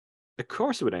 Of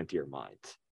course, it would enter your mind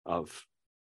of,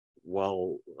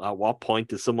 well, at what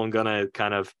point is someone going to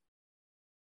kind of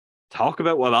talk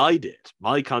about what I did,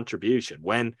 my contribution?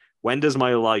 When does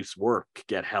my life's work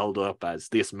get held up as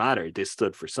this mattered, this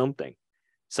stood for something?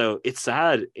 So it's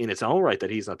sad in its own right that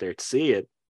he's not there to see it.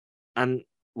 And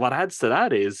what adds to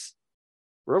that is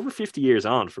we're over 50 years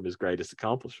on from his greatest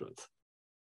accomplishment.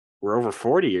 We're over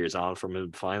 40 years on from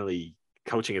him finally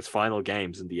coaching his final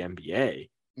games in the NBA.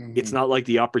 Mm-hmm. It's not like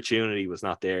the opportunity was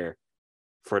not there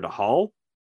for the Hall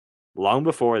long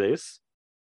before this.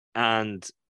 And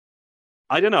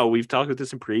I don't know, we've talked about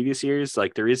this in previous years.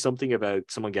 Like, there is something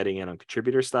about someone getting in on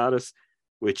contributor status,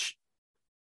 which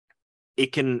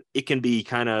it can be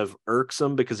kind of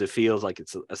irksome because it feels like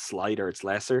it's a slight or it's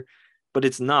lesser, but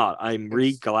it's not. I'm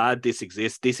really glad this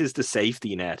exists. This is the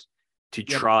safety net to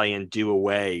try and do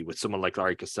away with someone like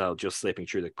Larry Costello just slipping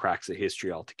through the cracks of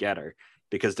history altogether,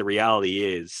 because the reality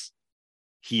is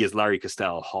he is Larry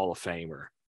Costello Hall of Famer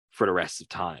for the rest of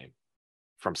time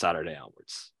from Saturday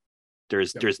onwards.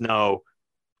 There's no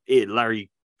Larry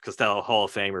Costello Hall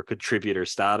of Famer contributor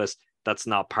status. That's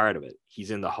not part of it.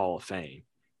 He's in the Hall of Fame.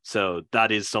 So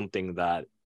that is something that,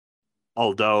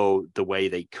 although the way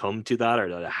they come to that, or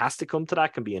that it has to come to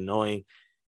that, can be annoying,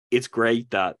 it's great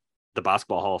that the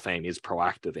Basketball Hall of Fame is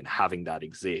proactive in having that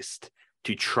exist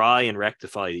to try and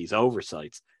rectify these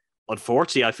oversights.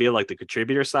 Unfortunately, I feel like the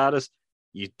contributor status,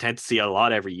 you tend to see a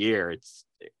lot every year.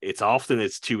 It's often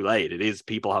too late. It is,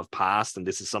 people have passed, and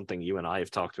this is something you and I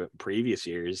have talked about in previous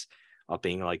years, of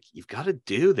being like, you've got to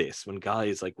do this when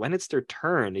guys, like, when it's their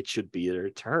turn, it should be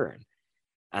their turn.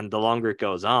 And the longer it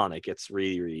goes on, it gets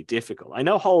really, really difficult. I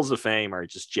know Halls of Fame are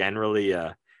just generally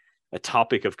a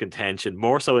topic of contention,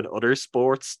 more so in other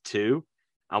sports too,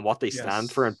 and what they stand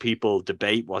for, and people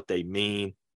debate what they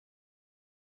mean.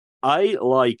 I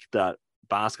like that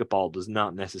basketball does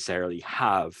not necessarily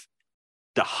have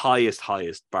the highest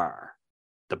bar.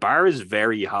 The bar is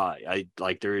very high.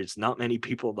 There is not many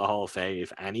people in the Hall of Fame,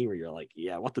 if any, where you're like,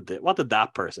 yeah, what did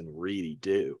that person really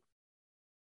do?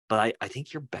 But I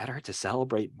think you're better to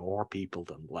celebrate more people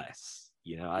than less.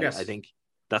 You know, I think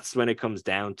that's when it comes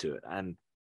down to it. And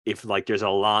if like there's a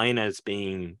line as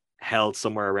being held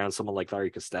somewhere around someone like Larry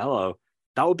Costello,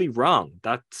 that would be wrong.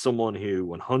 That's someone who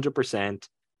 100%,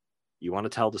 you want to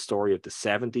tell the story of the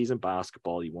 70s in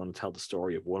basketball. You want to tell the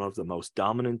story of one of the most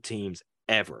dominant teams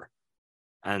ever.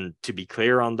 And to be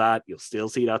clear on that, you'll still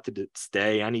see that to this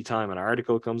day. Anytime an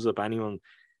article comes up, anyone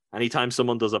Anytime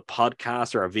someone does a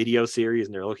podcast or a video series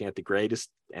and they're looking at the greatest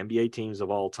NBA teams of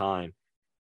all time,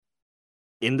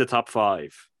 in the top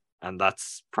 5, and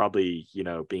that's probably,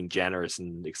 being generous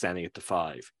and extending it to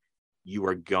 5, you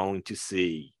are going to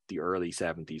see the early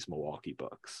 70s Milwaukee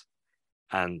Bucks.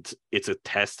 And it's a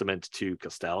testament to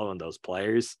Costello and those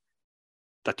players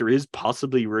that there is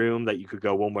possibly room that you could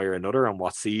go one way or another on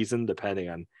what season, depending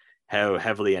on how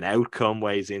heavily an outcome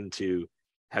weighs into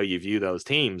how you view those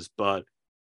teams. But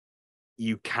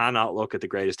you cannot look at the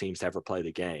greatest teams to ever play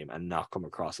the game and not come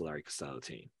across a Larry Costello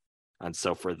team. And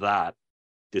so for that,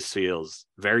 this feels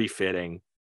very fitting.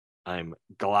 I'm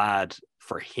glad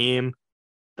for him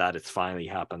that it's finally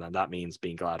happened. And that means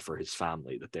being glad for his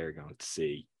family that they're going to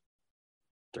see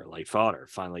their late father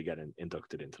finally get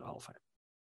inducted into the Hall of Fame.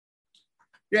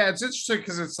 Yeah, it's interesting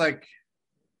because it's like,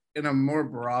 in a more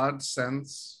broad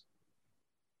sense,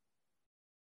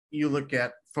 you look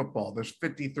at football, there's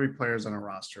 53 players on a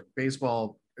roster.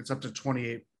 Baseball, it's up to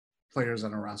 28 players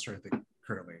on a roster, I think,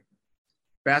 currently.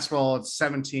 Basketball, it's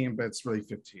 17, but it's really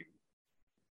 15.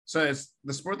 So it's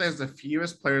the sport that has the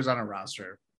fewest players on a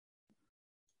roster.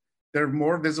 They're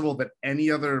more visible than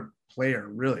any other player,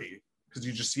 really, because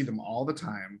you just see them all the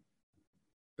time.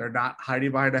 They're not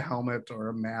hiding behind a helmet or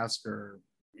a mask or,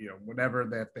 whatever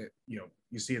that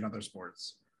you see in other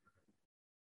sports.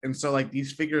 And so, like,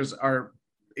 these figures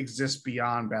exist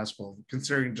beyond basketball,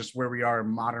 considering just where we are in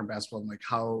modern basketball and like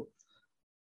how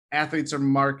athletes are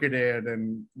marketed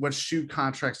and what shoe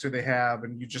contracts do they have,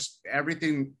 and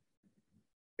everything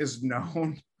is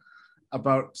known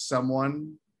about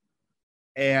someone.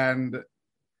 And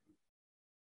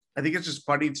I think it's just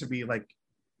funny to be like,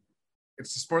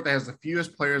 it's the sport that has the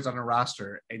fewest players on a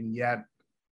roster, and yet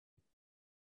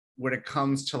when it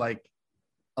comes to like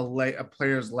a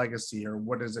player's legacy or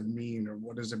what does it mean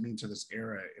to this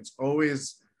era, it's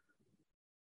always,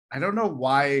 I don't know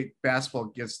why basketball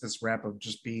gets this rap of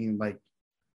just being like,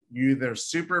 you either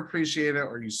super appreciate it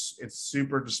or it's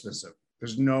super dismissive.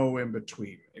 There's no in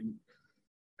between. And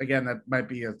again, that might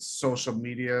be a social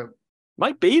media,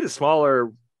 might be the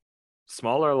smaller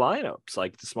lineups,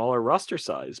 like the smaller roster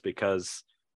size, because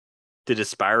the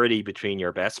disparity between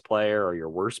your best player or your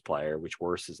worst player, which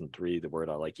worse isn't really the word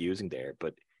I like using there,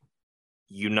 but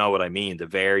you know what I mean. The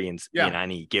variance in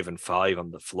any given 5 on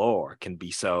the floor can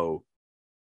be so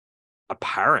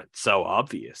apparent, so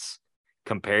obvious,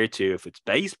 compared to if it's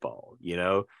baseball.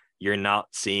 You're not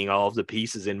seeing all of the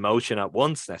pieces in motion at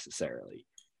once necessarily.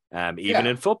 Even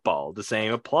in football, the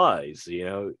same applies.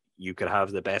 You could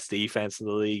have the best defense in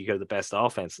the league, you could have the best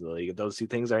offense in the league. Those two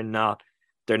things they're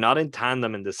not in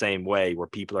tandem in the same way, where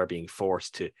people are being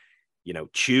forced to,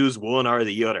 choose one or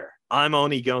the other. I'm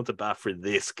only going to bat for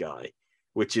this guy,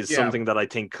 which is something that I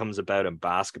think comes about in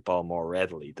basketball more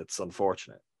readily. That's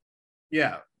unfortunate.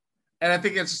 Yeah. And I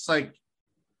think it's just like,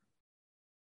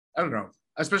 I don't know,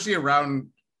 especially around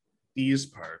these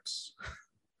parts,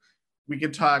 we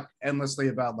could talk endlessly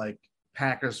about like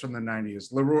Packers from the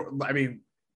 90s.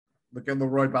 Look at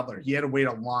Leroy Butler. He had to wait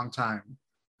a long time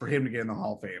for him to get in the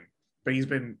Hall of Fame, but he's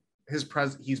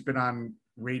been on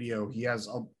radio. He has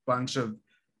a bunch of,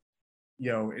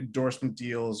 endorsement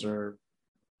deals or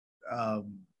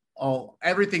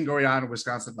everything going on in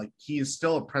Wisconsin. Like, he is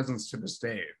still a presence to this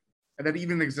day. And that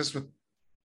even exists with,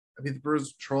 I think the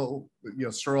Brewers stroll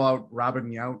out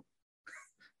Robin Yount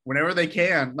whenever they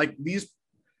can. Like, these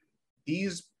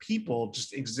people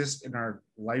just exist in our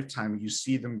lifetime. You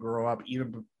see them grow up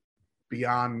even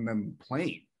beyond them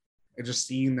playing, and just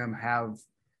seeing them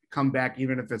come back,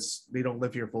 even if they don't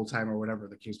live here full time or whatever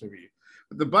the case may be.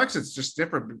 But the Bucks, it's just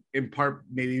different, in part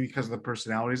maybe because of the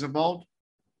personalities involved.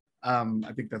 I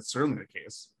think that's certainly the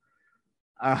case.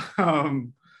 But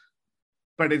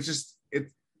I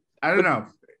don't know.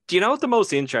 Do you know what the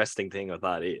most interesting thing of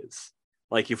that is?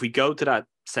 Like, if we go to that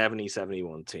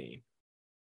 70-71 team,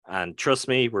 and trust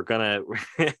me, we're gonna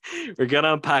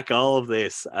unpack all of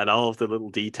this and all of the little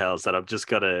details that I'm just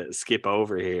gonna skip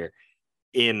over here,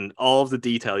 in all of the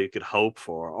detail you could hope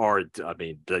for, or I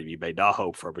mean, that you may not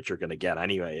hope for, but you're gonna get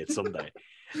anyway at someday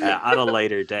at a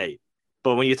later date.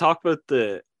 But when you talk about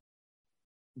the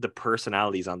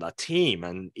personalities on that team,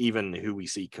 and even who we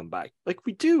see come back, like,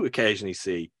 we do occasionally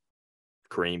see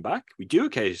Kareem back, we do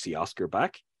occasionally see Oscar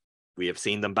back. We have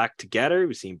seen them back together.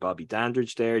 We've seen Bobby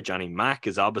Dandridge there. Johnny Mack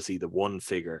is obviously the one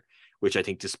figure, which I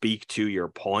think, to speak to your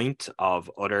point of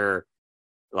other,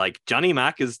 like, Johnny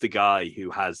Mack is the guy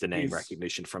who has the name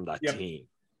recognition from that team.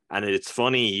 And it's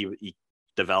funny, he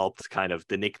developed kind of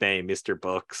the nickname Mr.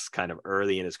 Bucks kind of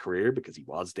early in his career because he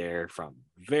was there from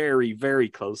very, very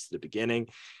close to the beginning.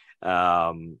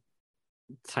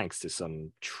 Thanks to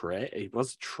some trade. It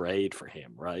was a trade for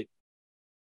him, right?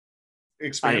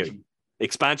 Expansion. Anyway,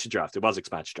 expansion draft. It was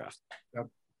expansion draft. Yep.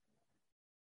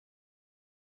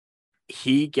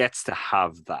 He gets to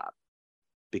have that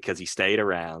because he stayed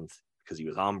around, because he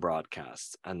was on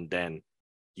broadcast, and then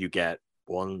you get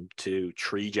 1, 2,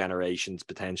 3 generations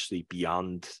potentially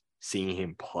beyond seeing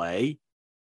him play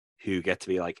who get to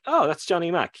be like, oh, that's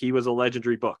Johnny Mack. He was a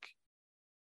legendary book.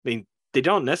 I mean, they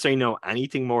don't necessarily know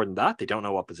anything more than that. They don't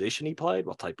know what position he played,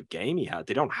 what type of game he had.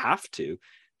 They don't have to.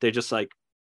 They're just like,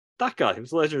 that guy, he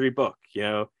was a legendary book. You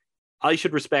know, I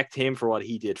should respect him for what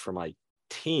he did for my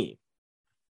team.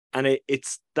 And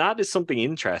that is something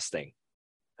interesting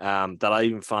that I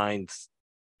even find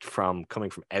from coming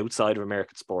from outside of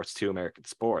American sports to American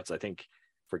sports. I think,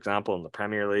 for example, in the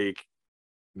Premier League,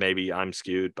 maybe I'm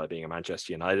skewed by being a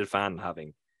Manchester United fan and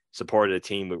having supported a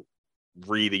team with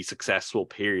really successful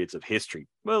periods of history.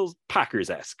 Well,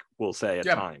 Packers-esque, we'll say at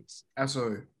times.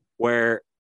 Absolutely. Where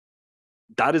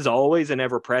that is always an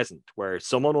ever-present, where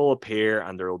someone will appear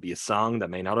and there will be a song that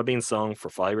may not have been sung for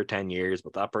 5 or 10 years,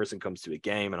 but that person comes to a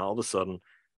game and all of a sudden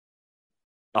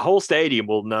a whole stadium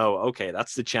will know, okay,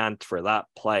 that's the chant for that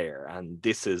player. And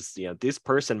this is, this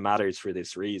person matters for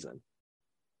this reason.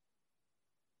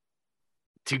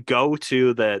 To go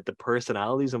to the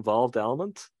personalities involved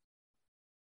element,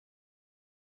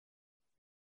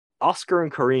 Oscar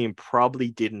and Kareem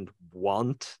probably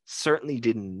certainly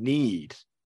didn't need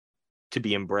to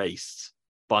be embraced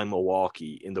by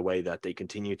Milwaukee in the way that they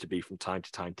continue to be from time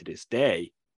to time to this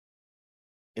day,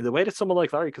 in the way that someone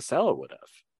like Larry Costello would have.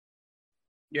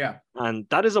 Yeah. And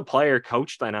that is a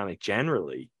player-coach dynamic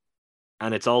generally.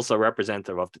 And it's also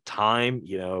representative of the time.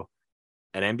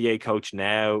 An NBA coach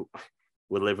now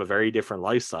would live a very different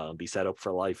lifestyle and be set up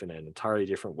for life in an entirely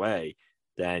different way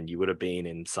than you would have been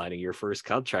in signing your first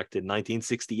contract in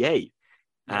 1968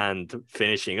 and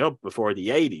finishing up before the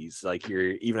 80s. Like,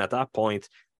 you're even at that point,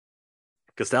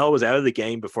 Costello was out of the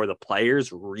game before the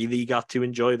players really got to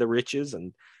enjoy the riches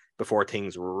and before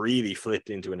things really flipped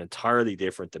into an entirely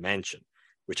different dimension,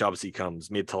 which obviously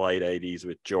comes mid to late 80s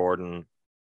with Jordan.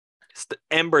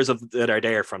 Embers of that are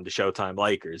there from the Showtime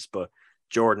Lakers, but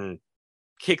Jordan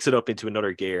kicks it up into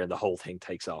another gear and the whole thing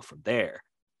takes off from there.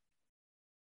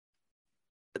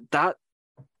 That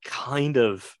kind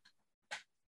of,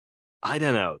 I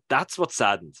don't know, that's what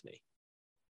saddens me.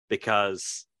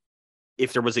 Because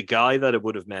if there was a guy that it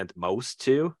would have meant most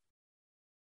to,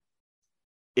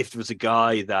 if there was a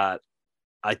guy that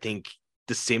I think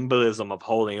the symbolism of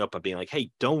holding up and being like,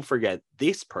 hey, don't forget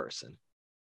this person.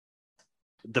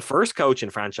 The first coach in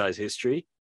franchise history,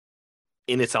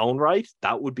 in its own right,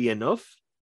 that would be enough.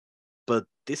 But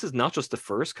this is not just the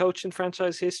first coach in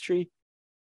franchise history.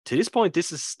 To this point,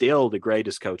 this is still the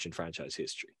greatest coach in franchise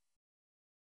history.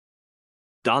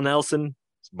 Don Nelson,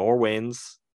 more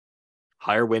wins,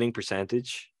 higher winning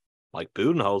percentage. Like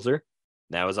Budenholzer,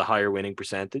 now has a higher winning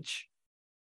percentage.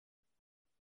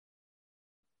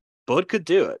 Bud could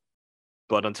do it.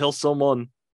 But until someone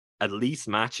at least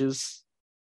matches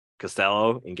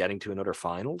Costello in getting to another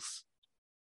finals,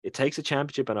 it takes a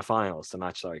championship and a finals to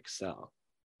match Larry Costello.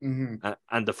 Mm-hmm.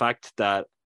 And the fact that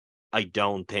I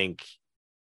don't think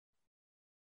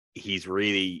he's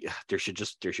really, there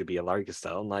should be a Larry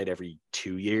Costello night every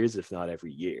 2 years, if not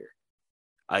every year.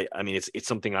 I mean, it's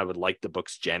something I would like the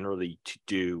books generally to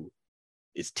do,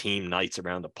 is team nights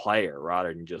around a player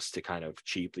rather than just to kind of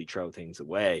cheaply throw things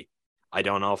away. I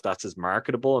don't know if that's as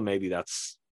marketable, and maybe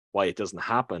that's why it doesn't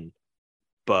happen,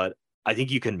 but I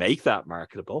think you can make that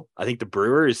marketable. I think the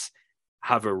Brewers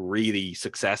have a really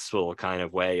successful kind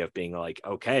of way of being like,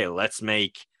 okay, let's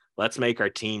make our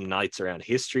team nights around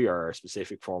history or a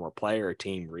specific former player or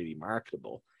team really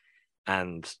marketable.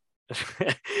 And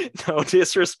no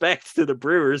disrespect to the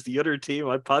Brewers, the other team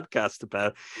I podcast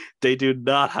about, they do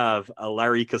not have a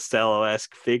Larry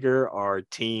Costello-esque figure or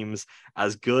teams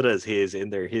as good as his in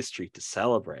their history to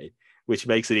celebrate, which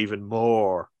makes it even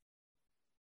more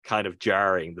kind of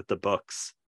jarring that the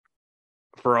Bucks,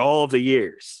 for all of the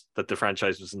years that the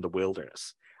franchise was in the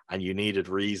wilderness and you needed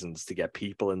reasons to get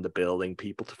people in the building,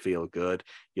 people to feel good.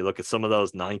 You look at some of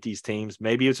those 90s teams,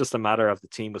 maybe it's just a matter of the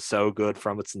team was so good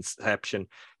from its inception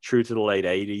through to the late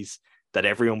 80s that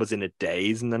everyone was in a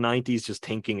daze in the 90s just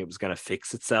thinking it was going to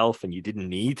fix itself and you didn't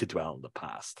need to dwell on the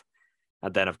past.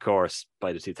 And then, of course,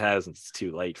 by the 2000s, it's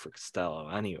too late for Costello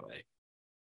anyway.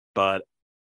 But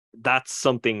that's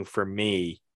something for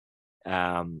me.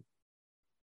 I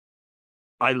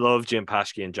love Jim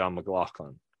Paschke and John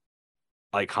McLaughlin,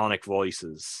 iconic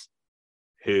voices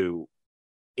who,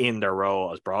 in their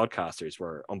role as broadcasters,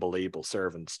 were unbelievable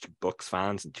servants to Bucks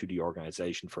fans and to the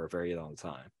organization for a very long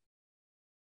time.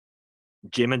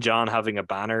 Jim and John having a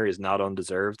banner is not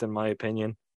undeserved, in my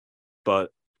opinion,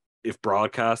 but if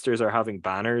broadcasters are having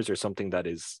banners or something that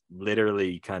is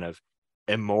literally kind of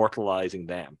immortalizing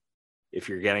them, if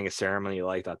you're getting a ceremony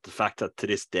like that, the fact that to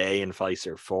this day in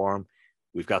Pfizer form,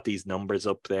 we've got these numbers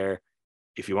up there.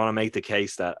 If you want to make the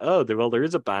case that, there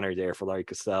is a banner there for Larry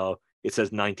Costello, it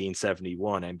says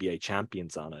 1971 NBA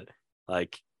champions on it.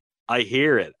 Like, I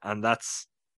hear it, and that's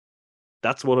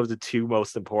one of the two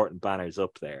most important banners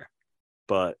up there.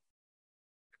 But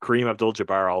Kareem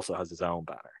Abdul-Jabbar also has his own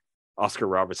banner. Oscar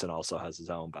Robertson also has his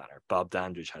own banner. Bob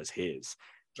Dandridge has his.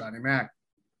 Johnny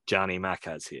Mack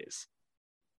has his.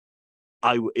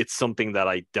 It's something that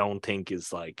I don't think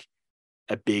is like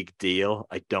a big deal.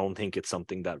 I don't think it's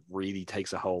something that really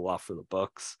takes a whole lot for the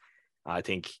Bucks. I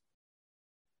think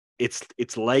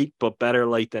it's late, but better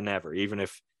late than never. Even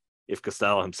if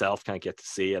Costello himself can't get to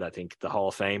see it, I think the Hall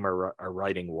of Fame are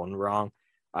righting one wrong.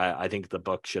 I think the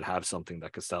Bucks should have something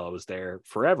that Costello was there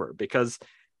forever, because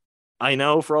I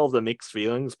know for all the mixed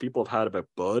feelings people have had about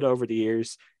Bud over the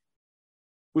years,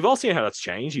 we've all seen how that's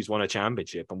changed. He's won a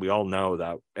championship, and we all know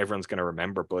that everyone's going to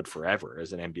remember Bud forever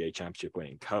as an NBA championship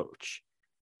winning coach.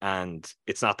 And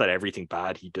it's not that everything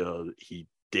bad he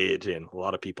did in a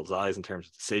lot of people's eyes in terms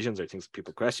of decisions or things that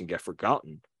people question get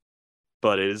forgotten.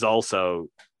 But it is also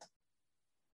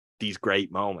these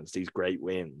great moments, these great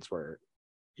wins where,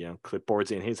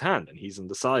 clipboard's in his hand and he's on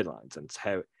the sidelines. And it's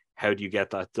how do you get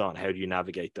that done? How do you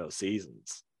navigate those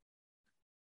seasons?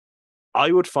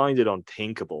 I would find it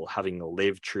unthinkable, having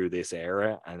lived through this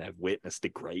era and have witnessed the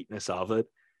greatness of it,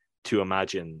 to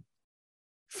imagine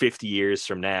 50 years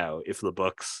from now, if the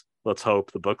Bucks, let's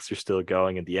hope the Bucks are still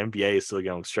going and the NBA is still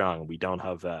going strong and we don't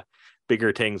have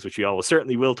bigger things, which we always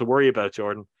certainly will, to worry about,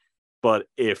 Jordan. But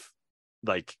if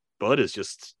like Bud is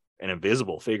just an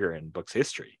invisible figure in Bucks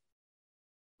history,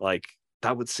 like,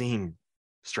 that would seem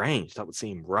strange. That would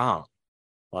seem wrong.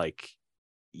 Like,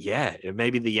 yeah, it may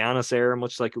be the Giannis era,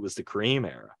 much like it was the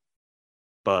Kareem era.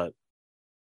 But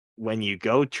when you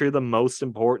go through the most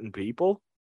important people,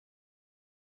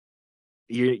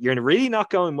 you're really not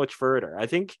going much further. I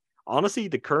think, honestly,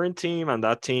 the current team and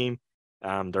that team,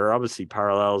 there are obviously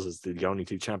parallels as the only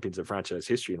two champions of franchise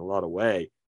history in a lot of way.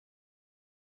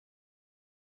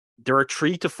 There are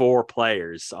 3 to 4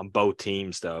 players on both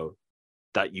teams, though,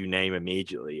 that you name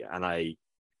immediately. And I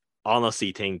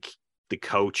honestly think the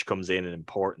coach comes in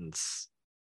importance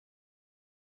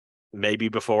maybe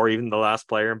before even the last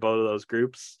player in both of those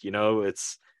groups.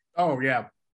 It's... Oh, yeah.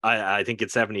 I think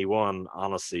it's 71,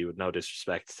 honestly, with no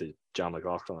disrespect to John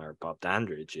McLaughlin or Bob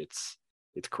Dandridge. It's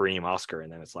Kareem, Oscar, and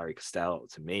then it's Larry Costello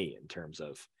to me, in terms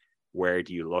of where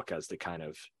do you look as the kind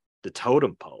of the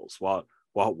totem poles? What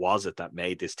was it that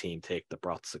made this team tick, that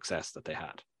brought the success that they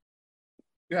had?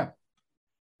 Yeah.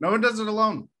 No one does it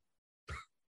alone.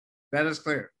 That is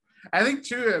clear. I think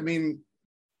too, I mean,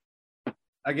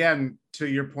 again, to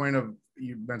your point of,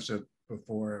 you mentioned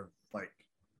before, like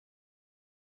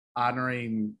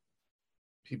honoring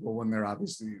people when they're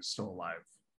obviously still alive.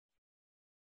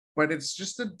 But it's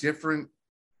just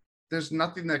there's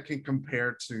nothing that can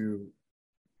compare to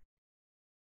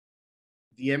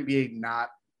the NBA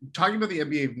talking about the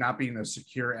NBA not being a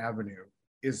secure avenue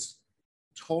is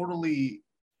totally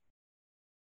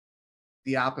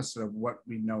the opposite of what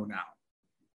we know now.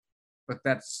 But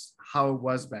that's how it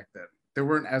was back then. There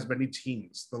weren't as many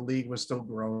teams. The league was still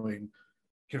growing.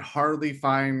 You could hardly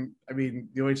find, I mean,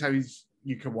 the only time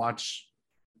you could watch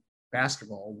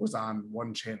basketball was on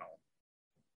one channel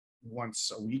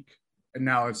once a week. And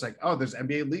now it's like, oh, there's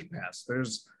NBA League Pass.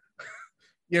 There's,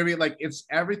 I mean, like, it's,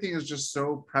 everything is just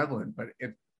so prevalent, but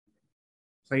it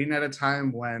playing at a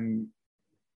time when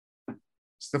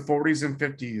it's the 40s and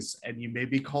 50s and you may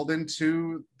be called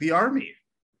into the army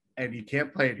and you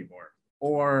can't play anymore.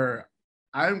 Or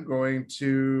I'm going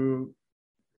to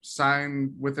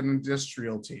sign with an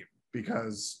industrial team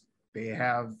because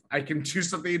I can do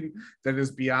something that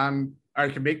is beyond, I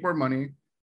can make more money,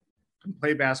 can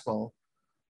play basketball,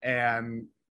 and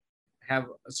have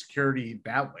a security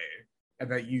that way,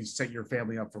 and that you set your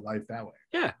family up for life that way.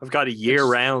 Yeah, I've got a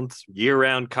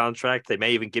year-round contract. They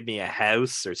may even give me a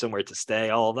house or somewhere to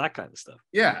stay, all of that kind of stuff.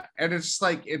 Yeah, and it's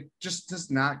like, it just does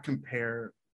not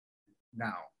compare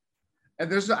now.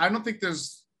 And I don't think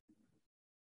there's,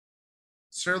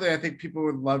 certainly I think people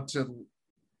would love to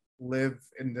live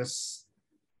in this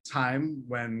time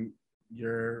when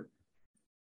you're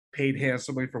paid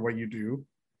handsomely for what you do.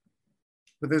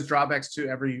 But there's drawbacks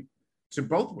to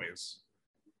both ways.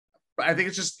 But I think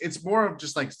it's more of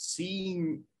just like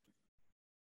seeing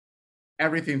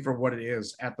everything for what it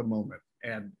is at the moment.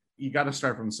 And you got to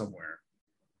start from somewhere.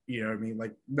 You know what I mean?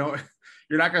 Like, no,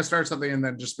 you're not going to start something and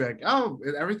then just be like, oh,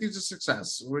 everything's a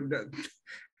success.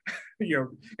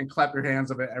 and clap your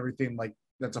hands of it, everything like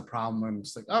that's a problem. And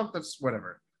it's like, oh, that's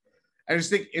whatever. I just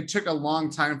think it took a long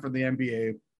time for the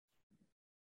NBA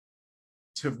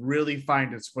to really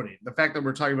find its footing. The fact that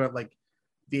we're talking about like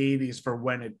the 80s for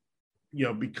when it,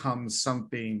 becomes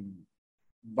something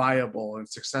viable and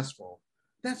successful,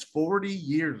 that's 40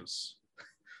 years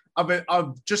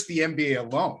of just the NBA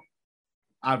alone.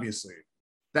 Obviously,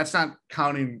 that's not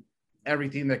counting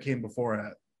everything that came before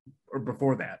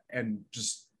that, and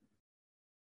just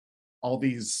all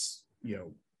these,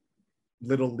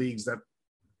 little leagues that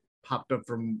popped up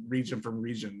from region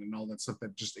and all that stuff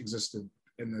that just existed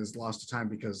and is lost to time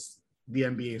because the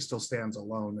NBA still stands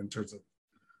alone in terms of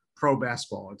pro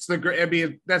basketball. It's the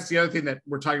NBA. That's the other thing that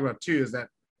we're talking about too, is that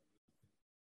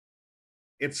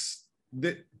it's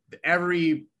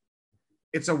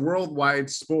a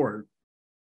worldwide sport,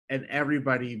 and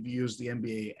everybody views the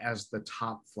NBA as the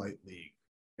top flight league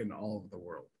in all of the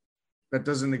world. That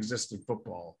doesn't exist in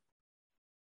football.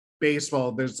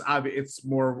 Baseball, it's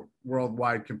more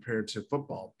worldwide compared to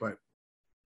football, but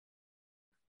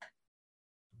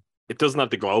it doesn't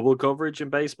have the global coverage in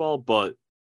baseball, but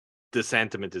the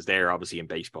sentiment is there, obviously, in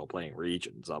baseball playing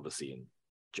regions, obviously in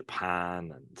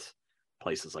Japan and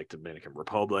places like Dominican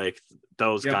Republic,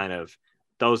 those kind of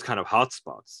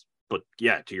hotspots. But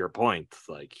yeah, to your point,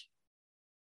 like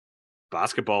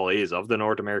basketball is of the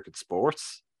North American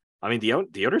sports. I mean,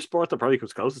 the other sport that probably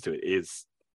comes closest to it is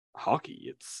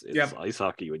hockey. It's ice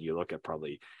hockey when you look at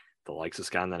probably the likes of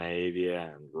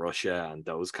Scandinavia and Russia and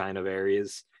those kind of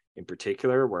areas in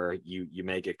particular, where you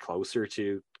may get closer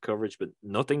to coverage, but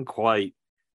nothing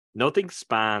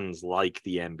spans like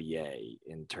the NBA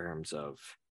in terms of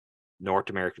North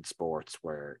American sports,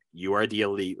 where you are the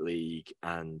elite league,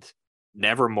 and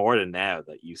never more than now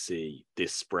that you see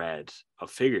this spread of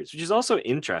figures, which is also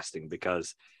interesting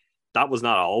because that was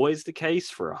not always the case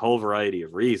for a whole variety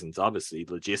of reasons. Obviously,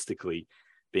 logistically,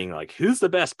 being like, who's the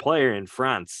best player in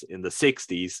France in the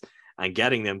 60s and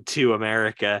getting them to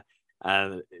America,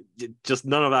 and just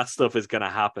none of that stuff is going to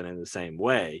happen in the same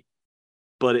way.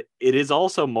 But it is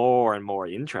also more and more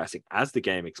interesting as the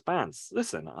game expands.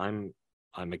 Listen, I'm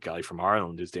a guy from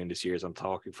Ireland who's doing this years. I'm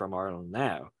talking from Ireland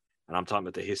now, and I'm talking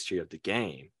about the history of the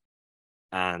game.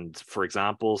 And for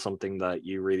example, something that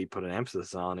you really put an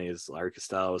emphasis on is Larry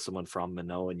Costello is someone from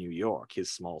Manoa, New York,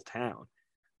 his small town.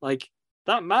 Like,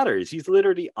 that matters. He's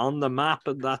literally on the map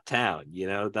of that town.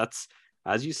 That's,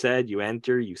 as you said, you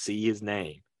enter, you see his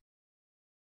name.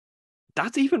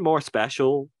 That's even more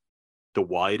special the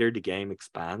wider the game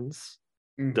expands,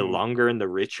 the longer and the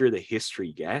richer the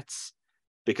history gets,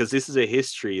 because this is a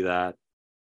history that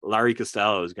Larry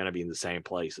Costello is going to be in the same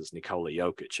place as Nikola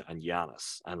Jokic and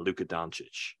Giannis and Luka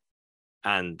Doncic.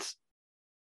 And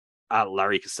at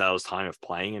Larry Costello's time of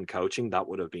playing and coaching, that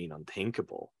would have been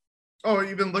unthinkable. Oh,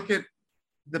 even look at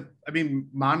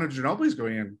Manu Ginobili's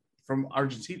going in from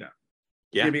Argentina.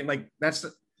 Yeah. That's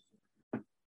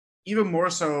even more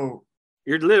so.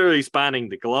 You're literally spanning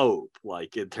the globe,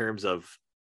 like in terms of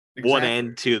one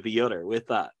end to the other with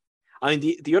that. I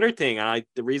mean, the other thing, and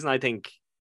the reason I think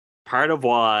part of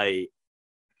why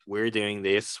we're doing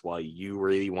this, why you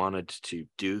really wanted to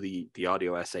do the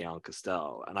audio essay on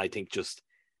Costello, and I think just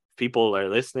people are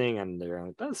listening and they're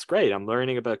like, that's great, I'm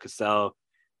learning about Costello.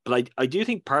 But I do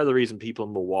think part of the reason people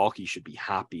in Milwaukee should be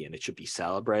happy and it should be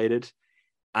celebrated,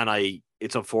 and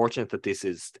it's unfortunate that this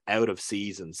is out of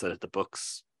season so that the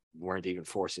Bucks weren't even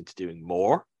forced into doing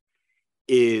more,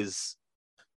 is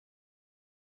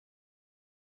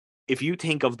if you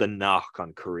think of the knock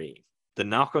on Kareem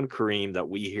that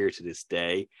we hear to this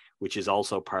day, which is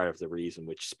also part of the reason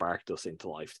which sparked us into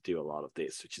life to do a lot of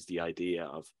this, which is the idea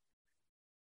of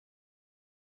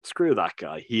screw that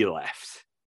guy, he left.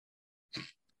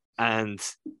 And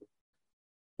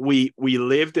we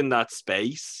lived in that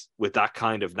space with that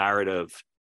kind of narrative,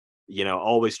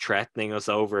 always threatening us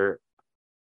over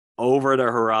the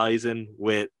horizon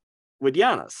with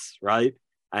Giannis, right?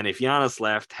 And if Giannis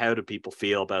left, how do people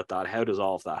feel about that? How does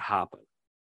all of that happen?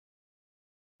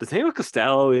 The thing with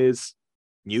Costello is,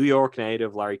 New York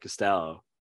native Larry Costello,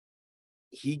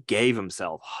 he gave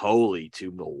himself wholly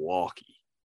to Milwaukee.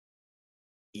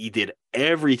 He did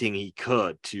everything he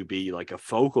could to be like a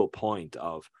focal point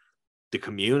of the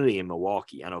community in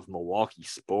Milwaukee and of Milwaukee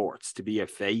sports, to be a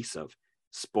face of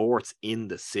sports in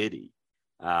the city.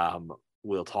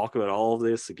 We'll talk about all of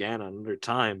this again another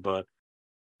time, but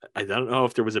I don't know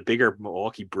if there was a bigger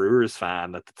Milwaukee Brewers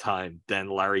fan at the time than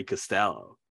Larry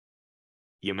Costello.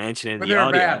 You mentioned in the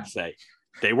audio, I'd say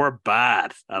they were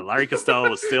bad. Larry Costello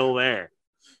was still there.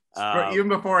 Even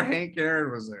before Hank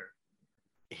Aaron was there.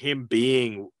 Him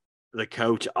being the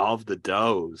coach of the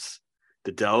Does,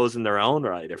 the Does in their own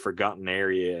right, a forgotten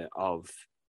area of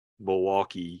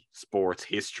Milwaukee sports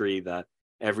history that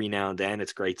every now and then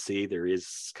it's great to see there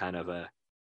is kind of a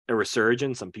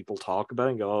resurgence, and people talk about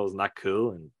it and go, oh, isn't that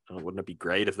cool? And wouldn't it be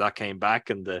great if that came back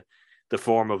in the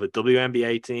form of a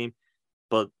WNBA team?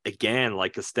 But again,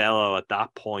 like Costello at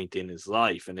that point in his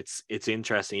life, and it's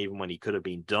interesting, even when he could have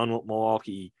been done with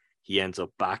Milwaukee, he ends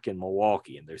up back in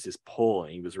Milwaukee, and there's this pull,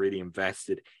 and he was really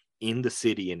invested in the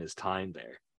city in his time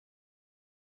there.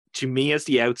 To me, as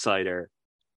the outsider,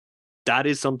 that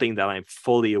is something that I'm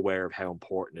fully aware of how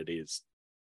important it is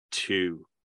to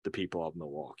the people of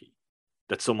Milwaukee,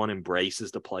 that someone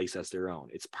embraces the place as their own.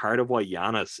 It's part of why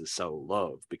Giannis is so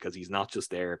loved, because he's not just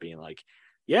there being like,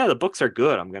 yeah, the Bucks are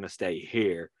good, I'm going to stay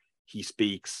here. He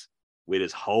speaks with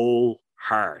his whole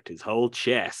heart, his whole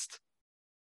chest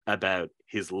about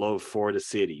his love for the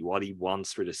city, what he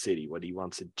wants for the city, what he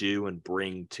wants to do and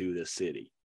bring to the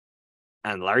city.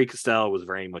 And Larry Costello was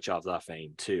very much of that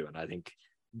vein too. And I think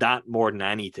that more than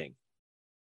anything,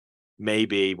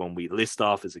 maybe when we list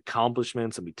off his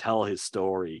accomplishments and we tell his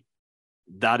story,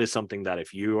 that is something that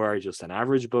if you are just an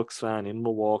average Bucks fan in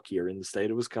Milwaukee or in the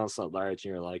state of Wisconsin at large,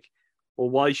 and you're like, well,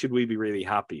 why should we be really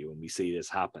happy when we see this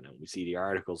happen and we see the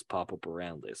articles pop up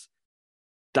around this?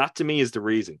 That to me is the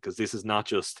reason, because this is not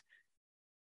just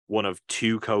one of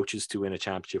two coaches to win a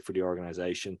championship for the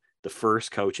organization, the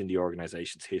first coach in the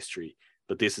organization's history,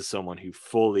 but this is someone who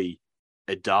fully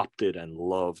adopted and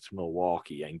loved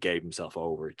Milwaukee and gave himself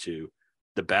over to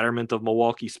the betterment of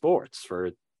Milwaukee sports for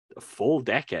a full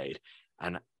decade,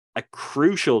 and a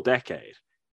crucial decade.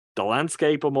 The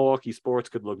landscape of Milwaukee sports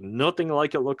could look nothing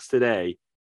like it looks today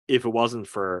if it wasn't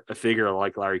for a figure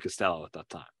like Larry Costello at that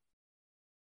time.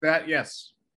 That,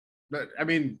 yes. But I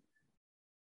mean,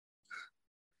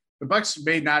 the Bucks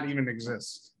may not even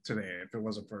exist today if it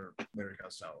wasn't for Larry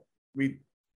Costello.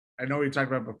 I know we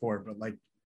talked about it before, but like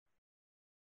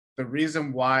the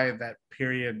reason why that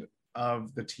period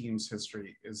of the team's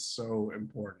history is so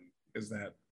important is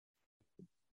that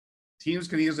teams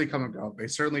can easily come and go. They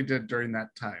certainly did during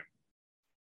that time.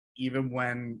 Even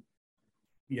when,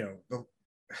 the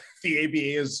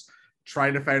ABA is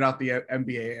trying to fight out the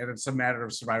NBA, and it's a matter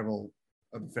of survival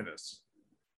of the fittest.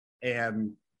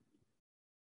 And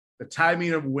the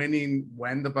timing of winning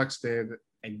when the Bucks did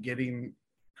and getting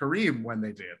Kareem when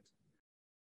they did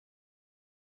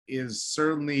is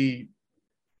certainly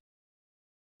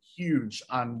huge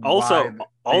on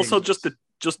also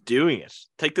just doing it.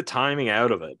 Take the timing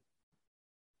out of it.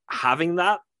 Having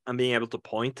that and being able to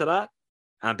point to that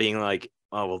and being like,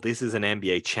 oh, well, this is an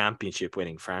NBA championship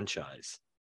winning franchise.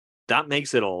 That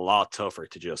makes it a lot tougher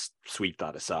to just sweep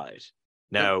that aside.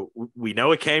 Now, we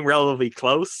know it came relatively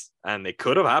close and it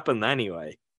could have happened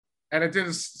anyway. And it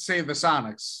didn't save the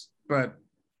Sonics, but...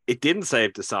 It didn't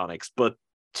save the Sonics, but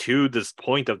to this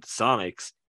point of the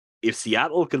Sonics, if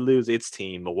Seattle could lose its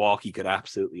team, Milwaukee could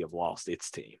absolutely have lost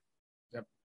its team. Yep.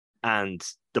 And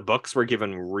the Bucks were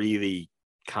given really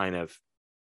kind of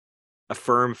a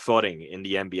firm footing in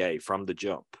the NBA from the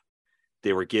jump.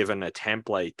 They were given a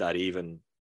template that even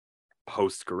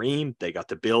post Kareem, they got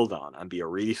to build on and be a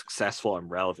really successful and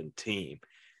relevant team.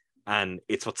 And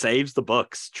it's what saves the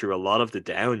Bucks through a lot of the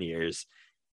down years.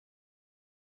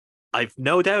 I've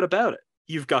no doubt about it.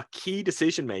 You've got key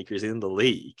decision makers in the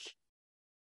league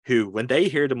who, when they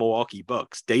hear the Milwaukee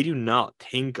Bucks, they do not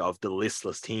think of the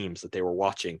listless teams that they were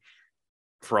watching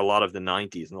for a lot of the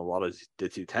 90s and a lot of the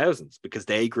 2000s, because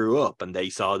they grew up and they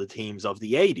saw the teams of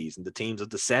the 80s and the teams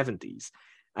of the 70s.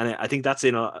 And I think that's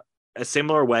in a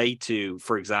similar way to,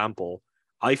 for example,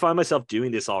 I find myself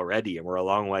doing this already, and we're a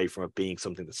long way from it being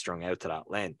something that's strung out to that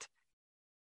length.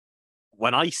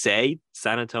 When I say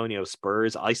San Antonio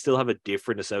Spurs, I still have a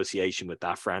different association with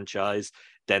that franchise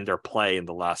than their play in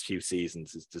the last few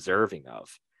seasons is deserving of,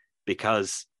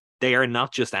 because they are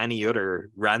not just any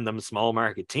other random small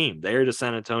market team. They're the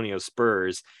San Antonio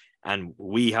Spurs, and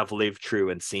we have lived through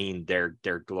and seen their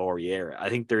glory era. I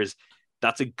think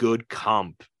that's a good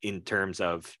comp in terms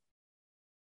of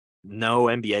no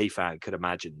NBA fan could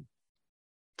imagine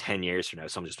 10 years from now,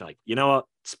 someone just like, you know what?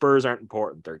 Spurs aren't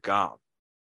important. They're gone.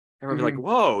 Everyone would be like,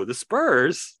 whoa, the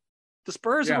Spurs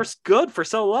were good for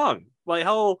so long.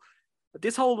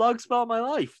 This whole long spell of my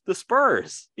life, the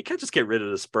Spurs. You can't just get rid of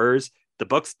the Spurs. The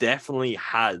Bucks definitely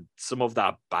had some of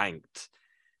that banked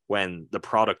when the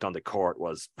product on the court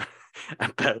was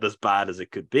about as bad as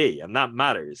it could be. And that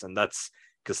matters. And that's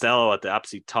Costello at the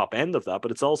absolute top end of that,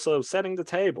 but it's also setting the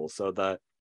table so that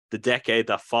the decade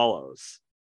that follows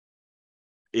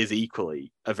is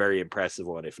equally a very impressive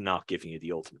one, if not giving you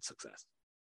the ultimate success.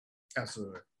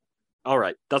 Absolutely. All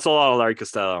right. That's a lot of Larry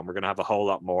Costello, and we're going to have a whole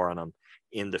lot more on him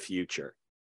in the future.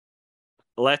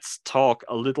 let's talk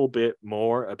a little bit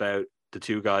more about the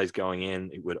two guys going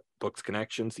in with Bucks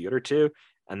connections, the other two.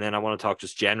 And then I want to talk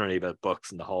just generally about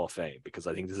Bucks and the Hall of Fame, because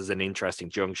I think this is an interesting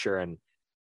juncture and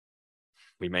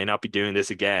we may not be doing this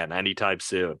again anytime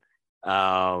soon.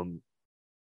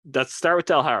 Let's start with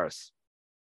Del Harris.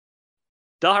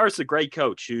 Del Harris is a great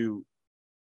coach who,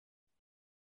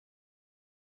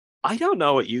 I don't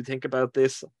know what you think about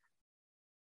this.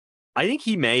 I think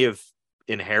he may have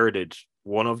inherited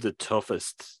one of the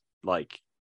toughest, like,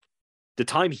 the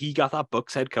time he got that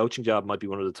Bucks head coaching job might be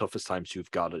one of the toughest times to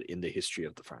have got it in the history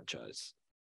of the franchise.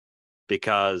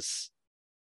 Because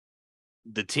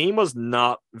the team was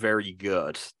not very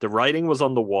good. The writing was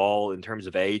on the wall in terms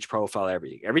of age profile,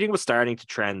 everything. Everything was starting to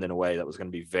trend in a way that was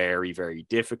going to be very, very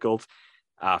difficult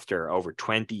after over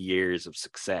 20 years of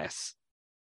success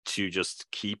to just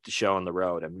keep the show on the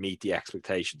road and meet the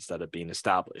expectations that had been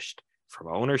established from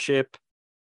ownership,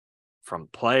 from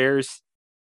players.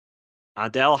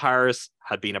 And Del Harris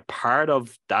had been a part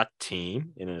of that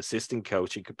team in an assistant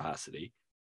coaching capacity.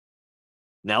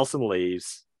 Nelson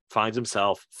leaves, finds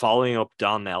himself following up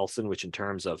Don Nelson, which in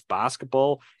terms of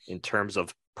basketball, in terms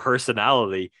of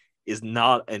personality, is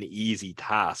not an easy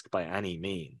task by any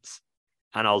means.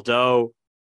 And although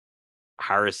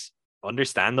Harris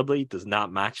understandably does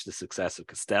not match the success of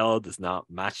Costello, does not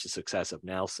match the success of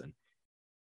Nelson,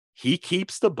 he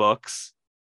keeps the Bucks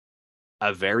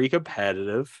a very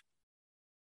competitive,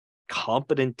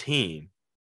 competent team.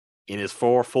 In his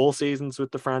 4 full seasons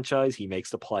with the franchise, he makes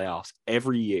the playoffs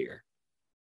every year.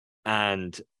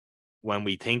 And when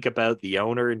we think about the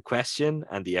owner in question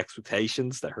and the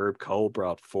expectations that Herb Cole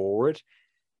brought forward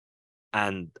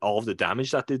and all of the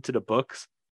damage that did to the Bucks,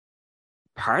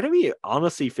 part of me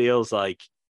honestly feels like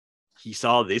he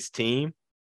saw this team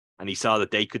and he saw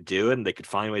that they could do it and they could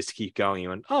find ways to keep going. He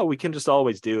went, oh, we can just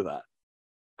always do that.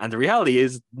 And the reality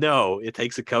is, no, it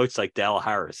takes a coach like Del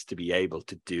Harris to be able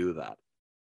to do that.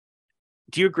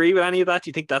 Do you agree with any of that? Do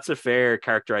you think that's a fair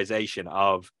characterization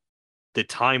of the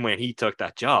time when he took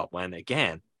that job? When,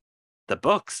 again, the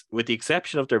Bucks, with the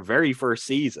exception of their very first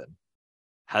season,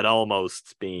 had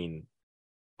almost been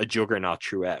a juggernaut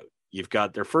throughout. You've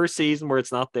got their first season where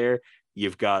it's not there.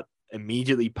 You've got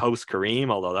immediately post Kareem,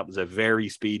 although that was a very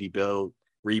speedy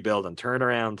rebuild and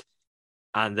turnaround.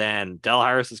 And then Del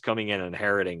Harris is coming in and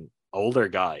inheriting older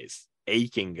guys,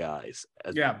 aching guys,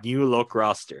 a new look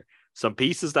roster, some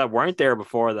pieces that weren't there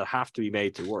before that have to be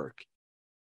made to work.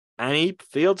 And he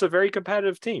fields a very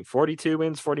competitive team. 42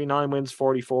 wins, 49 wins,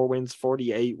 44 wins,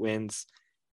 48 wins,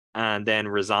 and then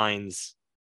resigns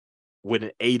with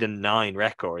an 8-9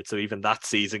 record. So even that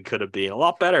season could have been a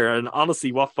lot better. And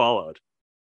honestly, what followed?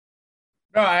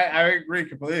 No, I agree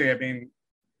completely. I mean,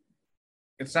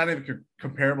 it's not even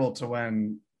comparable to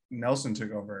when Nelson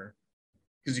took over,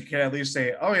 because you can at least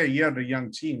say, oh, yeah, you had a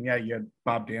young team. Yeah, you had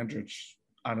Bob Dandridge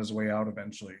on his way out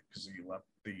eventually because he left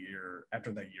the year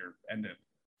after that year ended.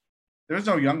 There was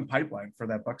no young pipeline for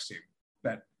that Bucks team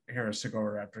that Harris took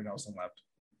over after Nelson left.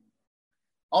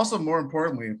 Also, more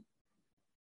importantly,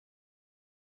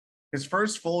 his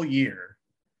first full year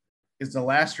is the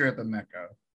last year at the Mecca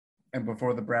and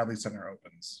before the Bradley Center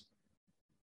opens.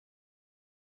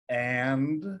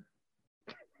 And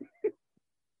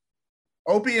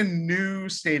opening a new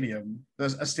stadium,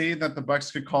 a stadium that the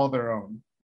Bucks could call their own,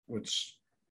 which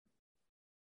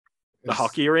the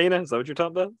hockey arena? Is that what you're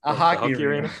talking about? A hockey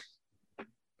arena.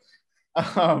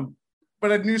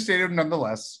 But a new stadium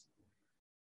nonetheless.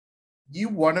 You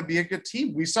want to be a good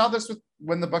team. We saw this with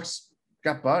when the Bucks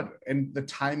got Bud, and the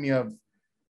timing of,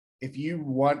 if you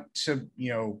want to,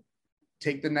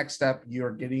 take the next step,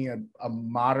 you're getting a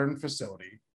modern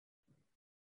facility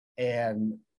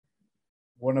and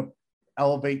want to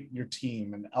elevate your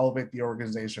team and elevate the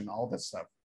organization, all that stuff.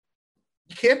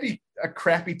 You can't be a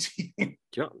crappy team.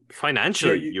 Yeah,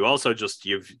 financially, you also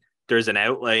there's an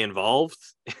outlay involved.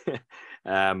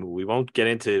 We won't get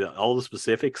into all the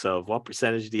specifics of what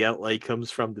percentage of the outlay comes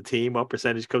from the team, what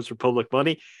percentage comes from public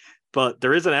money, but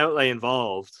there is an outlay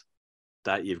involved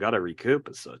that you've got to recoup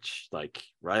as such, like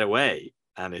right away.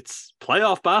 And it's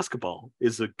playoff basketball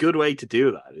is a good way to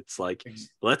do that. It's like,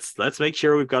 let's make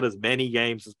sure we've got as many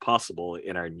games as possible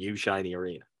in our new shiny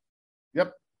arena.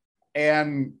 Yep.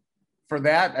 And for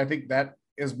that, I think that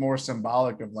is more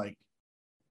symbolic of like,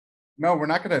 no, we're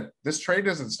not going to, this trade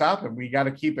doesn't stop and we got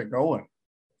to keep it going,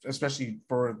 especially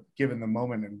for given the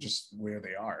moment and just where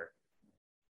they are.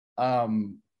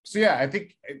 So yeah, I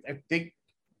think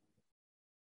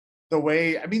the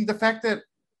way, I mean, the fact that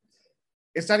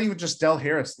it's not even just Del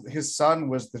Harris, his son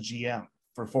was the GM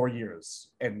for 4 years.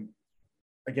 And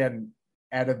again,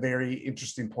 at a very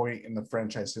interesting point in the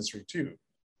franchise history too.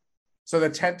 So the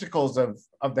tentacles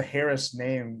of the Harris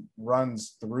name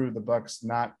runs through the Bucks,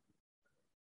 not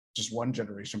just one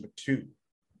generation, but two.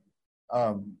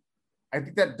 I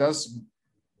think that does,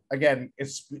 again,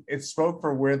 it spoke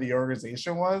for where the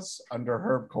organization was under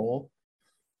Herb Cole,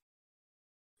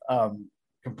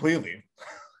 completely.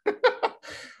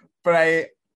 But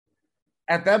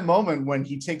at that moment when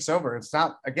he takes over, it's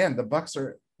not, again, the Bucks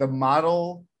are the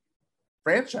model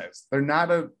franchise. They're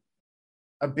not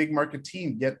a big market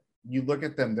team, yet you look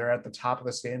at them, they're at the top of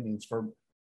the standings for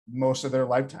most of their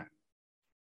lifetime.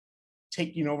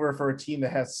 Taking over for a team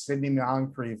that has Sidney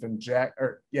Moncrief and Jack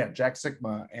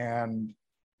Sigma and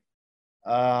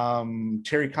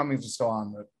Terry Cummings is still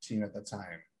on the team at the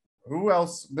time. Who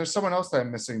else? There's someone else that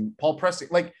I'm missing. Paul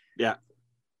Pressey.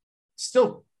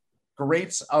 Still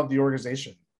greats of the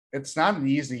organization. It's not an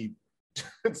easy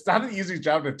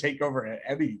job to take over at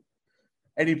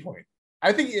any point.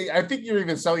 I think you're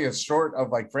even selling it short of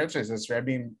like franchise history. I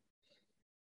mean,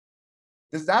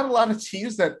 there's not a lot of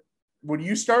teams that when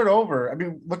you start over, I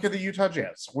mean, look at the Utah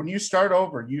Jazz. When you start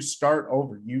over.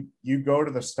 You go to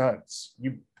the studs.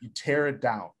 You tear it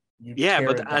down.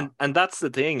 And that's the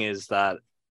thing, is that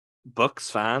Bucks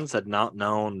fans had not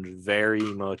known very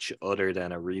much other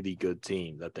than a really good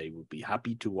team that they would be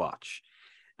happy to watch.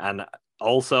 And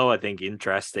also, I think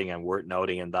interesting and worth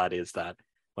noting in that is that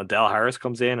when Del Harris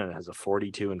comes in and has a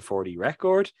 42-40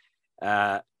 record,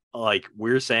 like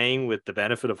we're saying with the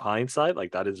benefit of hindsight,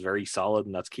 like that is very solid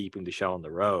and that's keeping the show on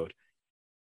the road.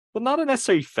 But not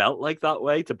necessarily felt like that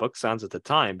way to Bucks fans at the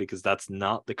time, because that's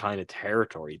not the kind of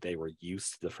territory they were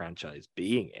used to the franchise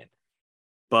being in.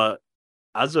 But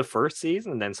as a first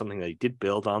season, and then something they did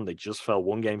build on, they just fell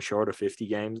one game short of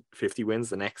 50 wins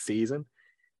the next season.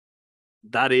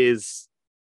 That is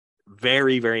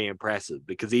very, very impressive,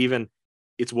 because even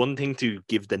it's one thing to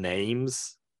give the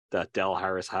names that Del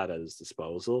Harris had at his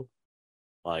disposal.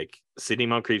 Like Sidney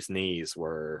Moncrief's knees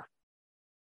were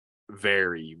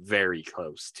very, very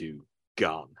close to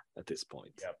gone at this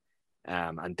point. Yep.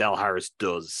 And Del Harris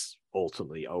does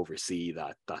ultimately oversee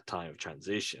that time of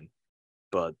transition.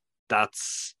 But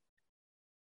that's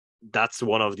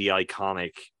one of the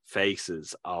iconic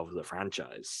faces of the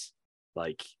franchise.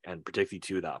 Like, and particularly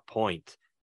to that point,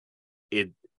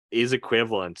 it is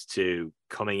equivalent to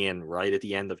coming in right at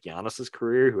the end of Giannis's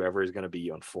career, whoever is going to be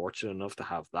unfortunate enough to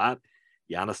have that.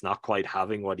 Giannis not quite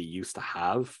having what he used to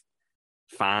have.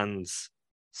 Fans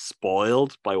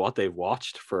spoiled by what they've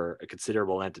watched for a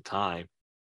considerable length of time.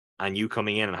 And you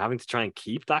coming in and having to try and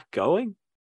keep that going.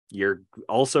 You're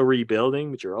also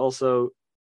rebuilding, but you're also...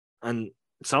 And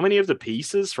so many of the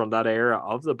pieces from that era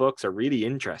of the Bucks are really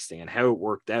interesting and how it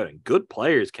worked out. And good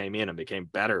players came in and became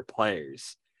better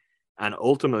players. And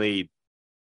ultimately,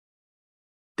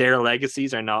 their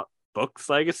legacies are not Bucks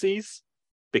legacies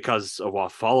because of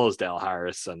what follows Del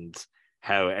Harris and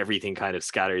how everything kind of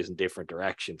scatters in different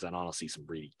directions. And honestly, some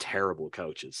really terrible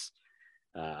coaches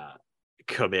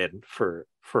come in for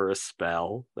a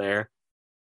spell there.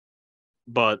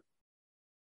 But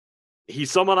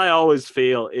he's someone I always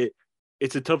feel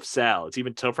it's a tough sell. It's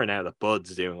even tougher now that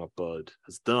Bud's doing what Bud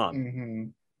has done. Mm-hmm.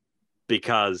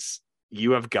 Because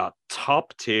you have got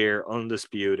top tier,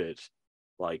 undisputed,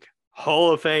 like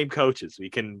Hall of Fame coaches. We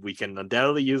can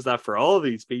undoubtedly use that for all of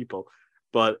these people,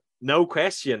 but no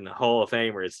question, Hall of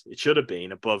Famers, it should have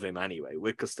been above him anyway,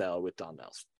 with Costello, with Don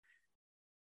Nelson,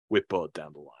 with Bud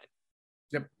down the line.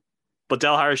 Yep. But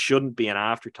Del Harris shouldn't be an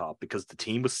afterthought because the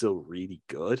team was still really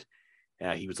good.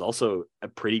 He was also a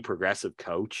pretty progressive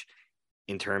coach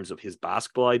in terms of his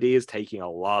basketball ideas, taking a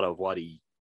lot of what he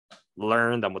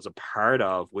learned and was a part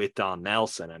of with Don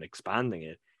Nelson and expanding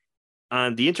it.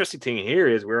 And the interesting thing here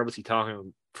is we're obviously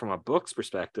talking from a Bucks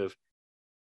perspective.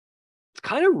 It's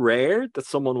kind of rare that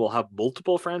someone will have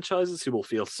multiple franchises who will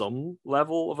feel some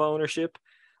level of ownership.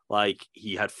 Like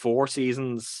he had 4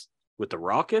 seasons with the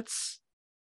Rockets,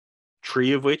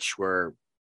 3 of which were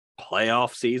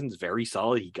playoff seasons, very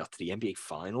solid. He got to the NBA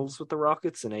Finals with the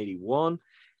Rockets in 81.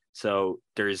 So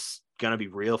there's going to be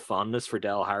real fondness for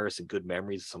Del Harris and good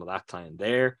memories of some of that time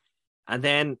there. And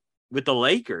then with the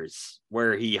Lakers,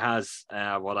 where he has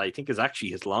what I think is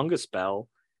actually his longest spell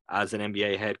as an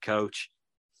NBA head coach,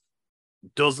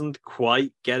 doesn't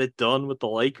quite get it done with the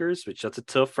Lakers, which that's a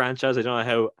tough franchise. I don't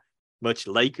know how much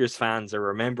Lakers fans are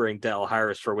remembering Del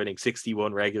Harris for winning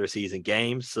 61 regular season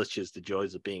games, such as the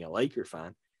joys of being a Laker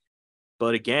fan.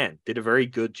 But again, did a very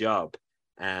good job.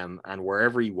 And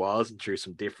wherever he was and through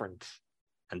some different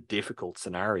and difficult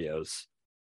scenarios,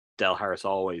 Del Harris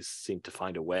always seemed to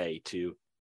find a way to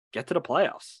get to the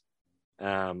playoffs.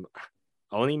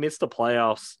 Only missed the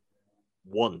playoffs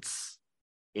once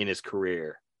in his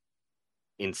career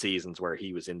in seasons where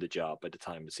he was in the job by the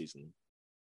time the season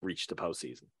reached the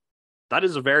postseason. That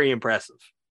is very impressive.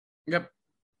 Yep.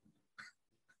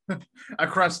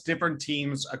 Across different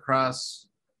teams, across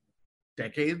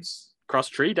decades. Across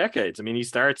 3 decades. I mean, he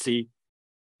starts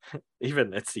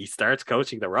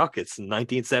coaching the Rockets in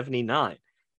 1979.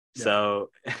 Yeah.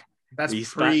 So that's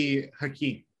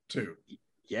pre-Hakeem too.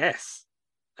 Yes.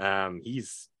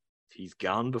 He's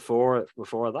gone before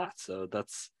that. So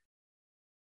that's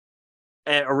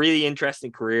a really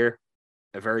interesting career,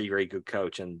 a very, very good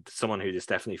coach, and someone who just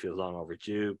definitely feels long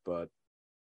overdue, but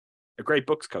a great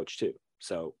Bucks coach too.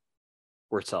 So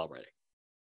worth celebrating.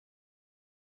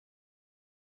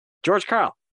 George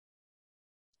Karl,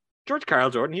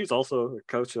 Jordan, he was also a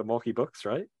coach of the Milwaukee Bucks,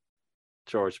 right?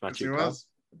 George Matthew Karl.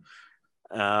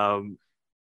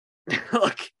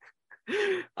 Look,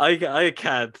 I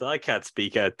can't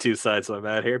speak out two sides of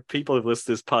my mouth here. People who've listened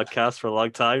to this podcast for a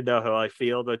long time know how I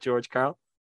feel about George Karl.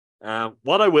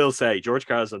 What I will say, George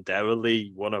Karl is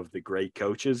undoubtedly one of the great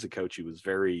coaches, a coach who was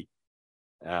very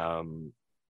proactive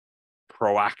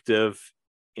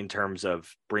in terms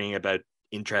of bringing about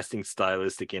interesting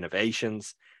stylistic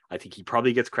innovations. I think he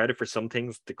probably gets credit for some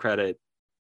things. The credit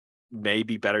may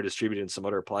be better distributed in some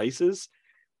other places,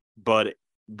 but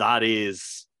that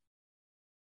is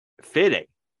fitting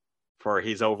for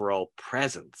his overall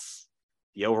presence,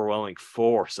 the overwhelming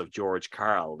force of George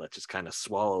Karl that just kind of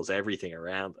swallows everything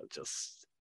around it. Just,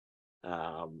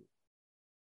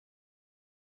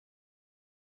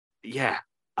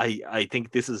 I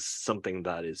think this is something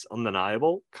that is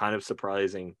undeniable, kind of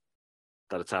surprising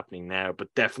that it's happening now, but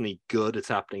definitely good it's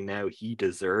happening now. He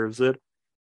deserves it.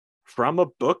 From a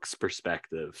Bucks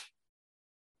perspective,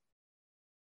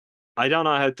 I don't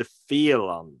know how to feel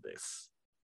on this.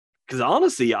 Because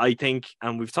honestly, I think,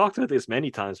 and we've talked about this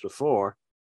many times before,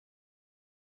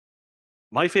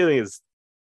 my feeling is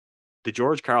the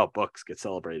George Karl Bucks get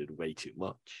celebrated way too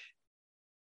much.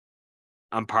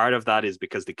 And part of that is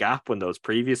because the gap when those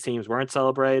previous teams weren't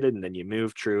celebrated, and then you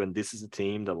move through, and this is a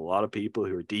team that a lot of people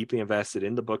who are deeply invested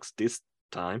in the Bucks this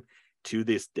time, to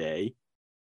this day,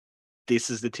 this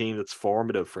is the team that's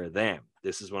formative for them.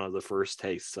 This is one of the first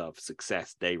tastes of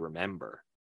success they remember.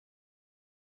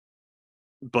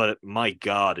 But my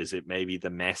God, is it maybe the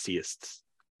messiest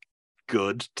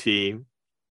good team?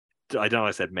 I don't know,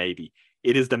 I said maybe.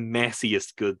 It is the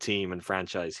messiest good team in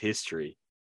franchise history.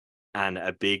 And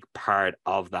a big part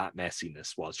of that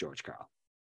messiness was George Karl.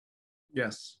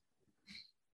 Yes.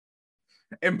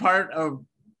 And part of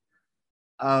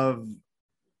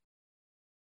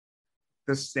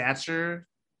the stature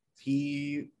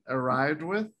he arrived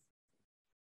with,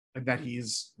 and that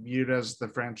he's viewed as the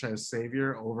franchise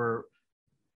savior over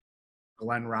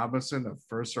Glenn Robinson, the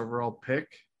first overall pick.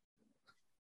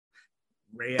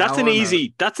 That's an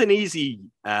easy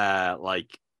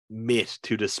like myth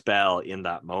to dispel in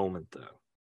that moment, though,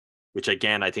 which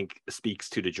again I think speaks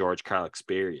to the George Karl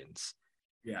experience.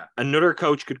 Yeah, another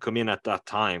coach could come in at that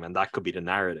time, and that could be the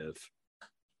narrative,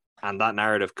 and that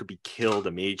narrative could be killed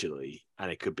immediately,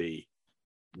 and it could be,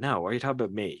 no, why are you talking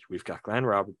about me? We've got Glenn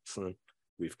Robinson,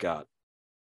 we've got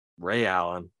Ray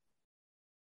Allen.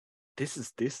 This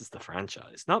is the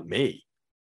franchise, not me.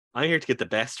 I'm here to get the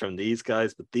best from these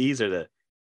guys, but these are the.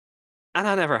 And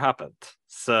that never happened.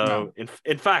 So, no.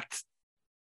 in fact,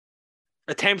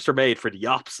 attempts were made for the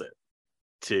opposite,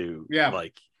 to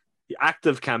like the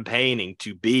active campaigning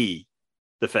to be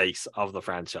the face of the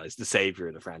franchise, the savior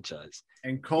of the franchise.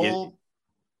 And Cole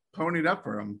ponied up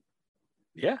for him.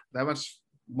 Yeah, that much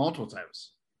multiple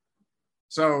times.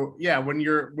 So yeah, when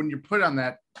you're put on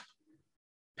that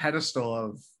pedestal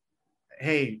of,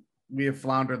 hey, we have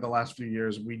floundered the last few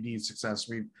years, we need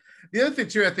success. The other thing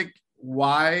too, I think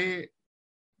why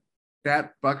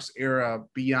that Bucks era,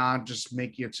 beyond just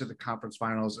making it to the conference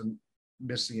finals and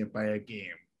missing it by a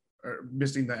game, or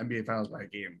missing the NBA finals by a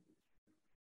game,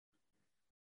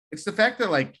 it's the fact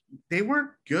that like they weren't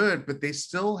good, but they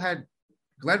still had.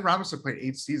 Glenn Robinson played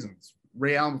 8 seasons.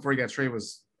 Ray Allen, before he got traded,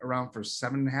 was around for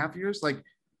 7.5 years. Like,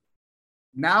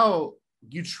 now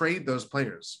you trade those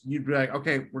players, you'd be like,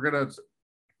 okay, we're gonna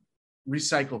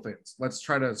recycle things. Let's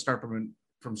try to start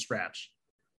from scratch.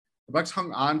 The Bucks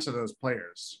hung on to those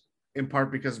players in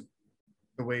part because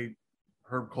the way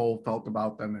Herb Cole felt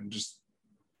about them, and just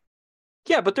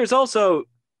but there's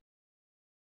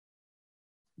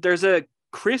a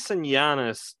Chris and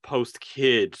Giannis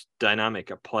post-kid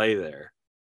dynamic at play there,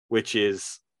 which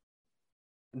is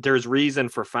there's reason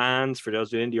for fans, for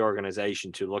those within the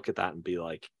organization, to look at that and be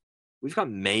like, we've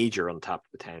got major untapped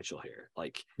potential here.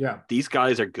 Like, these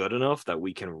guys are good enough that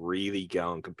we can really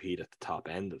go and compete at the top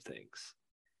end of things.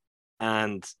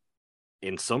 And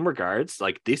in some regards,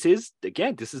 like this is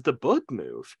the Bud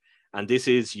move. And this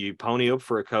is you pony up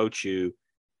for a coach who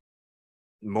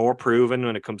more proven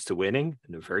when it comes to winning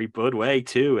in a very Bud way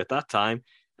too at that time.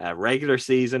 Regular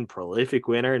season, prolific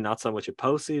winner, not so much a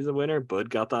postseason winner. Bud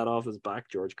got that off his back.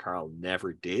 George Karl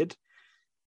never did.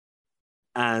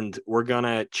 And we're going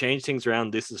to change things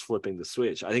around. This is flipping the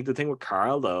switch. I think the thing with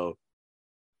Karl, though,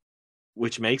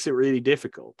 which makes it really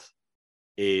difficult,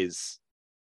 is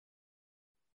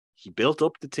he built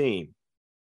up the team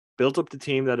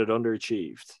that had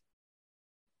underachieved.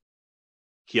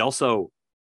 He also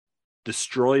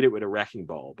destroyed it with a wrecking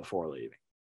ball before leaving.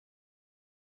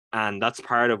 And that's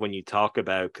part of when you talk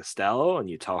about Costello and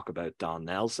you talk about Don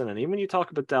Nelson, and even when you talk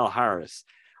about Del Harris,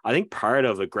 I think part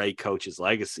of a great coach's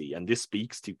legacy, and this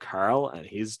speaks to Karl and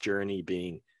his journey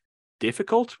being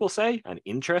difficult, we'll say, and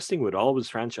interesting with all of his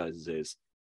franchises, is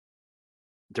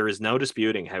there is no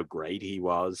disputing how great he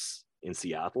was in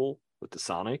Seattle with the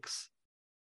Sonics.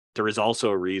 There is also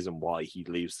a reason why he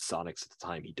leaves the Sonics at the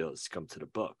time he does to come to the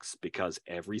Bucks, because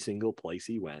every single place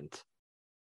he went,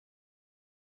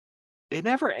 it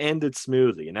never ended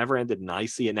smoothly. It never ended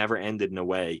nicely. It never ended in a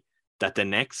way that the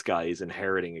next guy is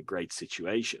inheriting a great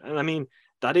situation. And I mean,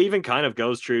 that even kind of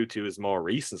goes true to his more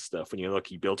recent stuff. When you look,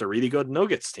 he built a really good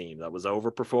Nuggets team that was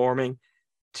overperforming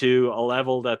to a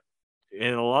level that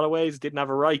in a lot of ways didn't have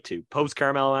a right to. Post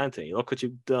Carmelo Anthony, look what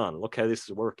you've done. Look how this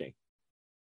is working.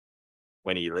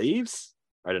 When he leaves,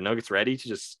 are the Nuggets ready to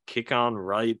just kick on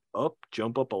right up,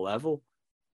 jump up a level?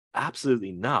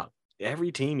 Absolutely not.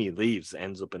 Every team he leaves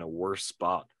ends up in a worse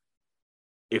spot.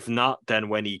 If not, then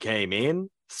when he came in,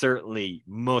 certainly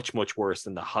much, much worse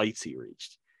than the heights he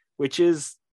reached, which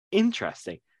is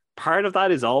interesting. Part of that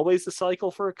is always the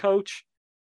cycle for a coach,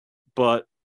 but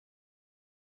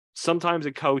sometimes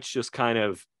a coach just kind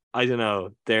of, I don't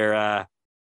know, they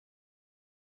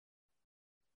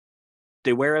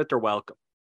wear out their welcome.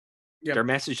 Yep. Their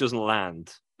message doesn't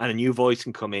land, and a new voice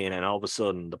can come in, and all of a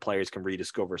sudden the players can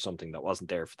rediscover something that wasn't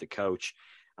there for the coach,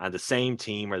 and the same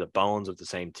team or the bones of the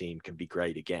same team can be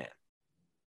great again.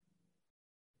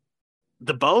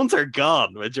 The bones are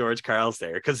gone when George Karl's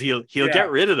there, because he'll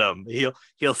get rid of them.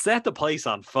 He'll set the place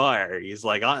on fire. He's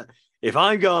like, if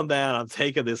I'm going down, I'm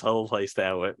taking this whole place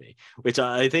down with me, which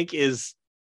I think is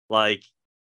like,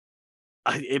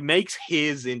 it makes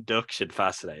his induction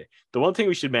fascinating. The one thing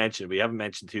we should mention, we haven't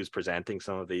mentioned who's presenting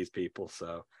some of these people,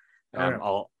 so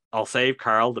I'll save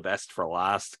Karl the best for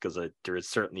last, because there is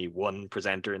certainly one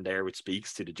presenter in there which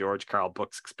speaks to the George Karl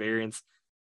Bucks experience.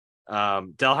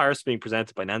 Del Harris being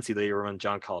presented by Nancy Lieberman,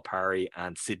 John Calipari,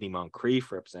 and Sidney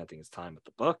Moncrief, representing his time at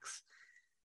the Bucks.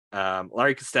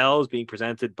 Larry Costello is being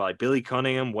presented by Billy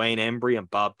Cunningham, Wayne Embry,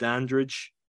 and Bob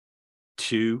Dandridge,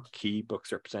 two key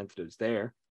Bucks representatives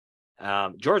there.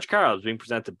 George Karl is being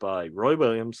presented by Roy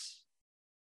Williams,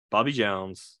 Bobby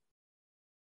Jones,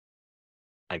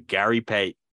 and Gary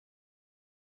Payton.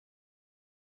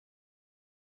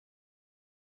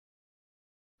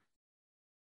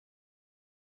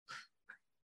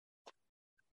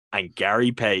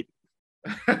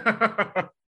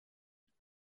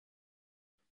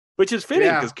 Which is fitting,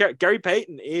 because Gary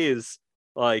Payton is,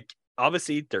 like,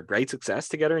 obviously their great success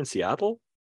together in Seattle,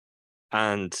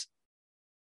 and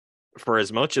for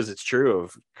as much as it's true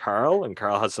of Karl, and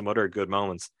Karl has some other good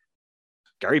moments,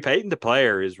 Gary Payton, the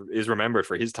player, is remembered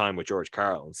for his time with George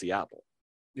Karl in Seattle.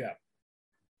 Yeah.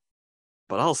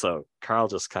 But also, Karl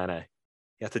just kind of,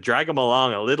 you had to drag him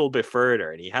along a little bit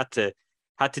further, and he had to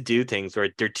do things where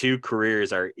their two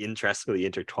careers are interestingly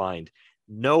intertwined,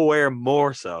 nowhere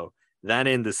more so than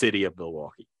in the city of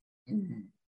Milwaukee. Mm-hmm.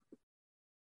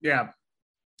 Yeah.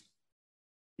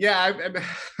 Yeah.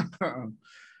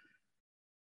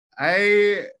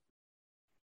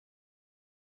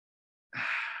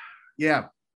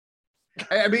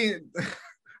 I mean,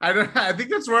 I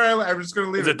think that's where I'm just going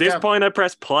to leave it. At this point I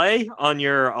press play on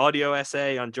your audio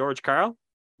essay on George Karl?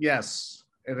 Yes.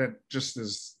 And it just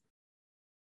is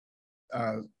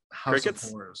House Crickets?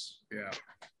 Of Horrors. Yeah.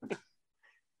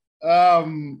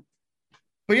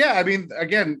 But yeah, I mean,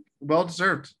 again, well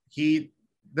deserved. The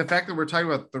fact that we're talking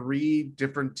about three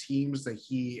different teams that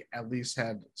he at least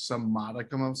had some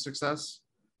modicum of success,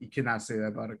 you cannot say that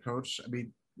about a coach. I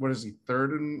mean, what is he,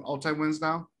 third in all-time wins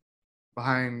now,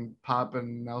 behind Pop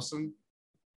and Nelson,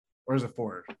 or is it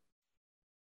fourth?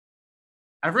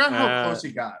 I forgot how close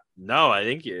he got. No, I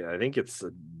think it's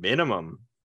a minimum.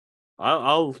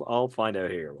 I'll find out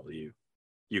here while you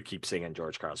keep singing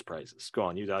George Karl's praises. Go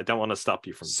on, I don't want to stop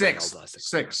you from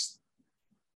sixth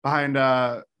behind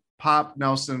Pop,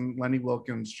 Nelson, Lenny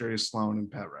Wilkens, Jerry Sloan, and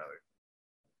Pat Riley.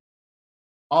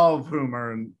 All of whom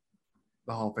are in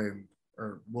the Hall of Fame,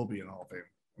 or will be in the Hall of Fame.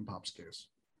 in Pop's case.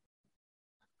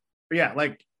 But yeah,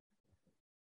 like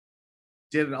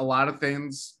did a lot of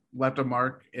things, left a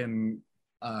mark in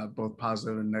both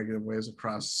positive and negative ways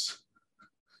across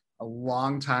a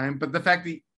long time. But the fact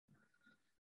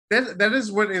that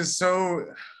is what is so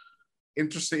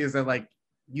interesting is that like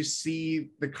you see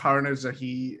the carnage that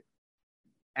he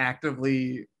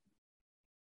actively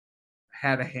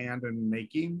had a hand in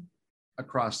making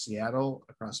across Seattle,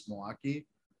 across Milwaukee,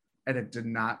 and it did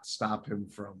not stop him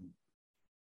from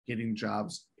getting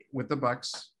jobs with the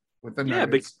Bucks, with the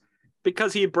Nuggets.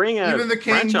 Because he'd bring Even the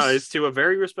Kings, franchise to a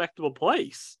very respectable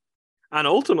place. And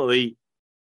ultimately,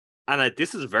 and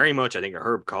this is very much, I think, a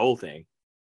Herb Cole thing.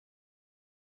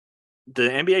 The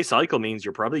NBA cycle means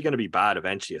you're probably going to be bad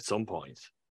eventually at some point.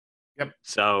 Yep.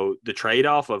 So the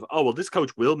trade-off of, oh, well, this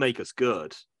coach will make us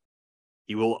good.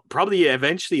 He will probably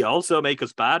eventually also make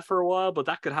us bad for a while, but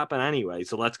that could happen anyway.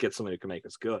 So let's get someone who can make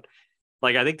us good.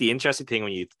 Like, I think the interesting thing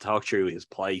when you talk through his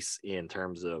place in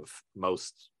terms of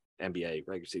most NBA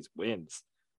regular season wins,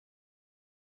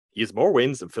 he has more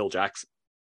wins than Phil Jackson,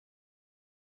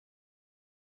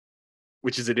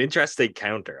 which is an interesting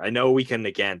counter. I know we can,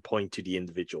 again, point to the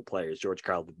individual players. George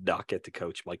Karl did not get to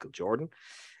coach Michael Jordan.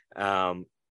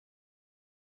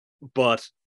 But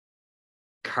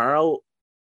Karl,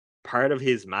 part of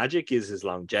his magic is his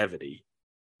longevity.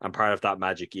 And part of that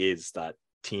magic is that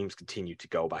teams continue to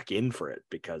go back in for it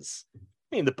because,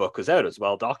 I mean, the book was out, as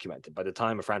well documented. By the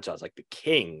time a franchise like the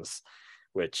Kings,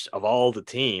 which of all the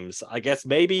teams, I guess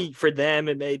maybe for them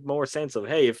it made more sense of,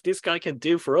 hey, if this guy can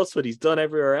do for us what he's done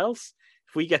everywhere else,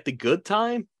 if we get the good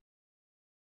time,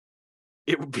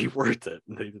 it would be worth it.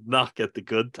 And they did not get the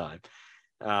good time.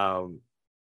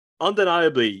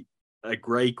 Undeniably, a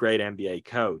great NBA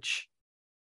coach.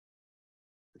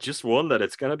 Just one that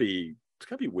it's gonna be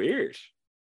weird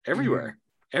everywhere.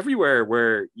 Everywhere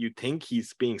where you think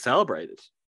he's being celebrated.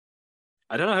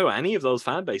 I don't know how any of those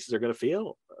fan bases are going to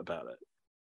feel about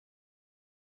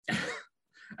it.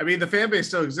 I mean, the fan base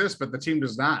still exists, but the team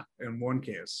does not in one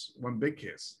big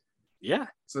case. Yeah.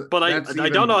 So but I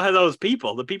don't know how the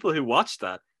people who watch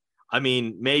that, I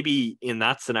mean, maybe in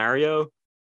that scenario,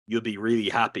 you'll be really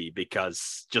happy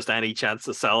because just any chance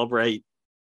to celebrate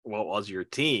what was your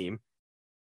team.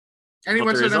 And he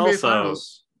went to the NBA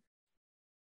Finals.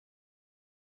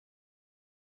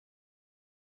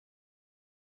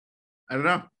 I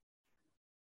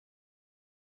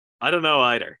don't know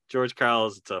either. George Karl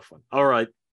is a tough one. All right.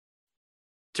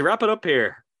 To wrap it up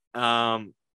here,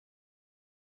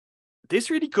 this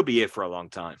really could be it for a long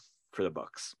time for the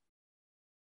Bucks.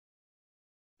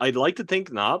 I'd like to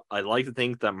think not. I'd like to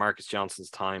think that Marcus Johnson's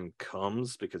time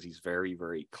comes because he's very,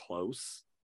 very close.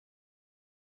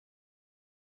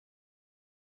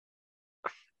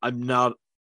 I'm not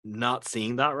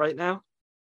seeing that right now,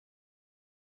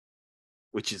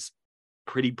 which is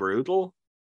pretty brutal.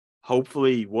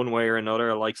 Hopefully, one way or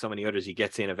another, like so many others, he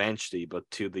gets in eventually. But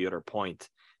to the other point,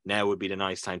 now would be the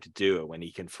nice time to do it when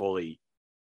he can fully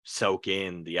soak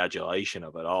in the adulation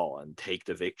of it all and take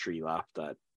the victory lap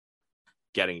that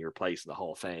getting your place in the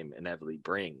Hall of Fame inevitably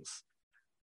brings.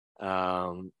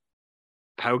 Pau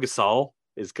Gasol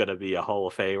is going to be a Hall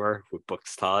of Famer with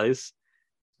Bucks ties.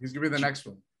 He's going to be the next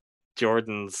one.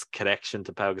 Jordan's connection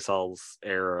to Pau Gasol's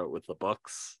era with the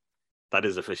Bucks, that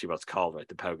is officially what's called, right?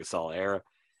 The Pau Gasol era,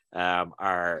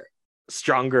 are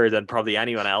stronger than probably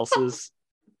anyone else's.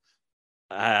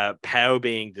 Pau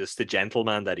being just the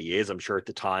gentleman that he is, I'm sure at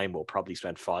the time will probably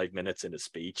spend 5 minutes in a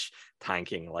speech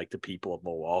thanking like the people of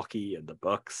Milwaukee and the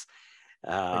Bucks.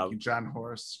 Thank you, John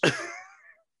Horst.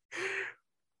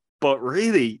 But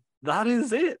really, that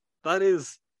is it. That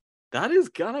is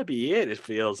gonna be it. It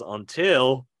feels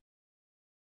until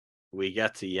we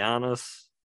get to Giannis,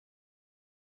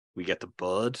 we get to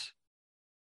Bud,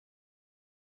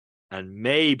 and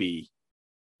maybe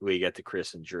we get to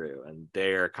Chris and Drew, and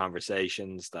their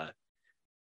conversations that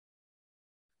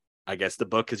I guess the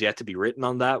book has yet to be written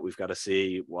on that. We've got to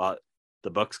see what the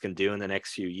Bucks can do in the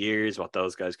next few years, what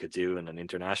those guys could do in an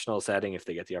international setting if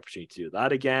they get the opportunity to do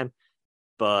that again.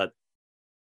 But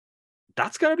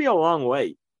that's going to be a long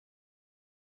wait.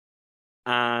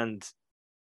 And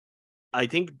I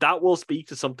think that will speak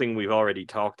to something we've already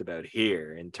talked about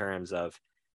here in terms of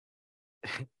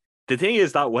the thing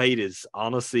is that wait is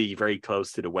honestly very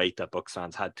close to the wait that Bucks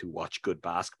fans had to watch good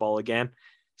basketball again.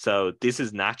 So this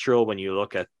is natural when you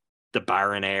look at the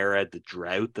barren era, the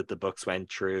drought that the Bucks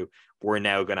went through. We're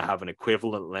now going to have an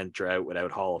equivalent length drought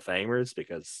without Hall of Famers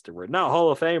because there were no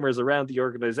Hall of Famers around the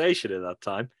organization at that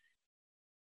time.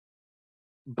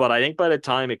 But I think by the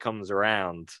time it comes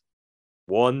around,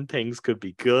 one, things could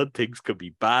be good, things could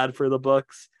be bad for the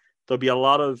Bucks. There'll be a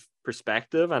lot of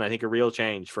perspective, and I think a real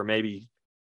change for maybe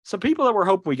some people that were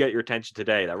hoping we get your attention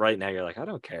today, that right now you're like, I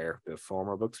don't care about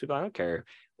former Bucks people. I don't care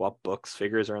what Bucks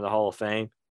figures are in the Hall of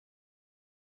Fame.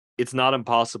 It's not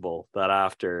impossible that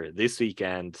after this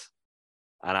weekend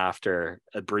and after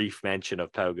a brief mention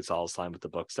of Pau Gasol's time with the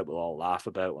Bucks that we'll all laugh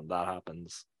about when that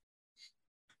happens,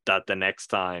 that the next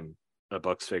time a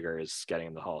Bucks figure is getting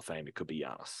in the Hall of Fame, it could be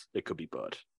Giannis. It could be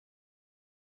Bud.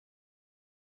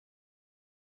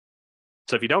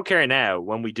 So if you don't care now,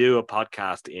 when we do a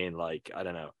podcast in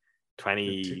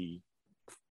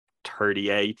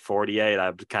 2038, 48,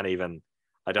 I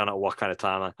don't know what kind of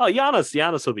timeline. Oh,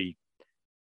 Giannis will be.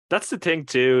 That's the thing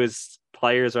too, is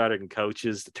players rather than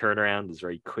coaches, the turnaround is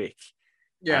very quick.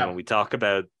 Yeah. And when we talk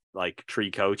about like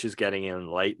 3 coaches getting in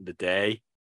late in the day,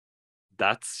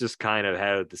 that's just kind of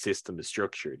how the system is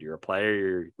structured. You're a player,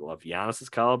 you're of Giannis's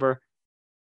caliber.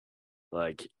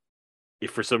 Like,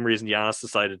 if for some reason Giannis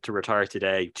decided to retire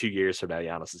today, 2 years from now,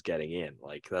 Giannis is getting in.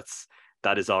 Like,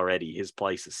 that is already, his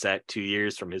place is set. 2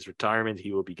 years from his retirement,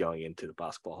 he will be going into the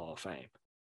Basketball Hall of Fame.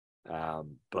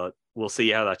 But we'll see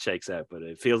how that shakes out. But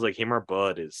it feels like him or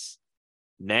Bud is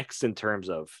next in terms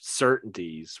of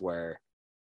certainties, where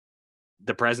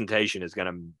the presentation is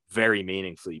going to very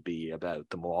meaningfully be about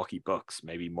the Milwaukee Bucks,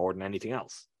 maybe more than anything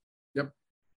else. Yep,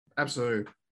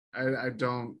 absolutely.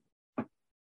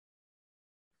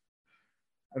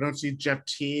 I don't see Jeff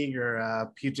Teague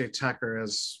or PJ Tucker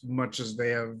as much as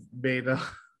they have made a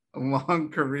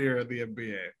long career in the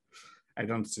NBA. I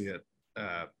don't see it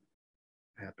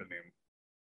happening.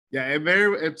 Yeah, it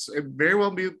very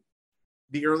well be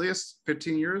the earliest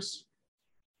 15 years.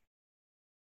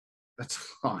 That's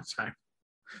a long time.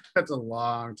 That's a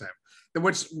long time.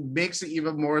 Which makes it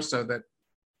even more so that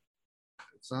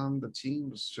it's on the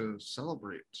teams to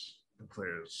celebrate the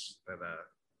players that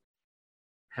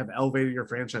have elevated your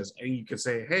franchise, and you could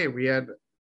say, hey, we had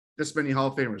this many Hall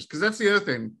of Famers. Because that's the other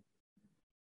thing.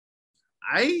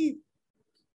 I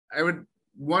would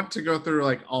want to go through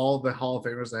like all the Hall of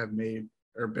Famers that have made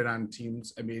or been on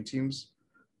teams, NBA teams.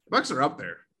 The Bucks are up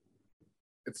there.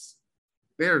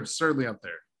 They're certainly up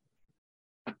there.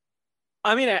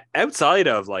 I mean, outside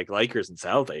of like Lakers and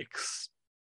Celtics,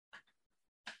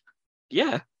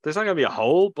 yeah, there's not going to be a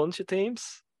whole bunch of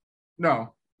teams.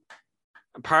 No.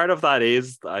 Part of that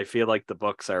is I feel like the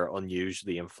Bucks are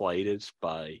unusually inflated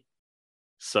by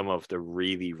some of the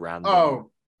really random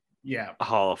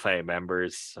Hall of Fame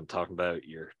members. I'm talking about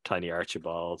your Tiny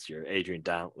Archibalds, your Adrian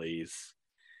Dantleys,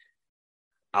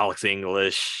 Alex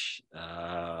English,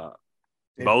 Moses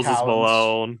Collins.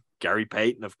 Malone, Gary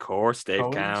Payton, of course,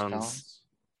 Dave Collins.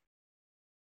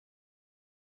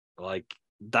 Like,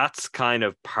 that's kind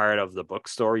of part of the Buck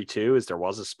story too, is there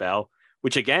was a spell.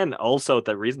 Which again, also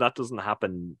the reason that doesn't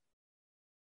happen,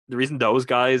 the reason those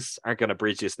guys aren't going to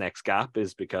bridge this next gap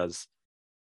is because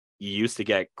you used to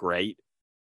get great.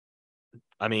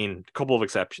 I mean, a couple of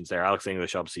exceptions there. Alex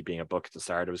English obviously being a Buck at the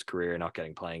start of his career, not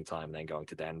getting playing time, and then going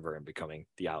to Denver and becoming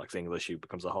the Alex English who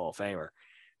becomes a Hall of Famer.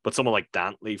 But someone like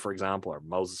Dantley, for example, or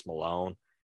Moses Malone,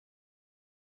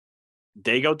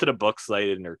 they go to the Bucks late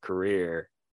in their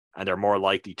career, and they're more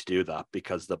likely to do that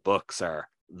because the Bucks are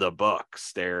the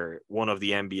Bucks. They're one of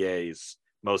the NBA's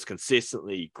most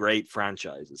consistently great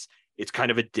franchises. It's kind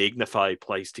of a dignified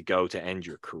place to go to end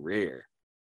your career,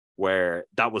 where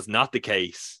that was not the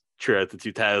case throughout the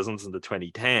 2000s and the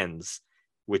 2010s,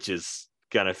 which is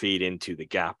going to feed into the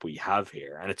gap we have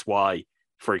here. And it's why,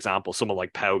 for example, someone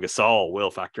like Pau Gasol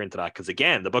will factor into that, because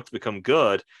again, the Bucks become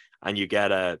good and you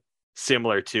get a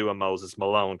similar to a Moses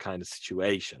Malone kind of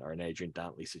situation or an Adrian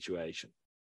Dantley situation.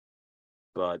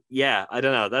 But yeah, I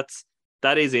don't know.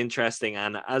 That is interesting.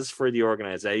 And as for the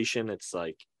organization, it's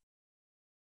like,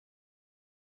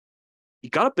 you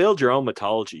got to build your own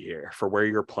mythology here for where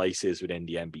your place is within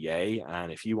the NBA.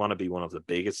 And if you want to be one of the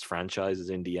biggest franchises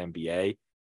in the NBA,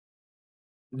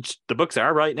 which the Bucks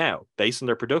are right now, based on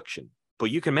their production,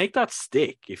 but you can make that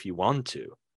stick if you want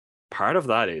to. Part of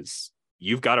that is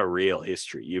you've got a real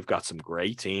history. You've got some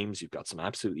great teams. You've got some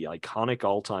absolutely iconic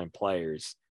all-time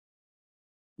players.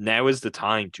 Now is the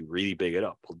time to really big it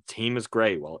up. Well, the team is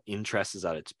great while interest is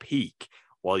at its peak,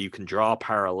 while you can draw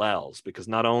parallels, because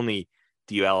not only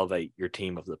do you elevate your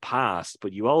team of the past,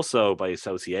 but you also, by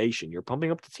association, you're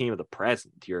pumping up the team of the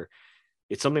present.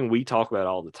 It's something we talk about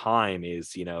all the time is,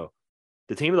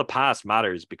 the team of the past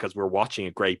matters because we're watching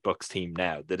a great Bucks team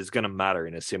now that is going to matter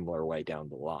in a similar way down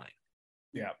the line.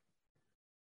 Yeah.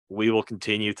 We will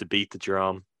continue to beat the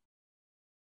drum.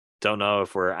 Don't know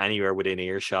if we're anywhere within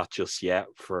earshot just yet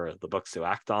for the Bucks to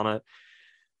act on it.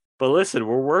 But listen,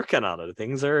 we're working on it.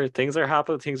 Things are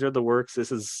happening. Things are in the works.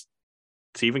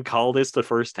 To even call this the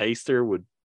first taster would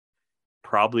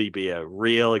probably be a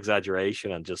real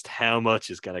exaggeration on just how much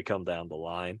is going to come down the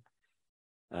line.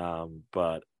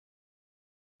 But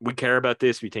we care about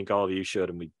this. We think all of you should,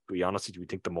 and we honestly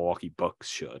think the Milwaukee Bucks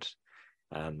should.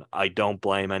 And I don't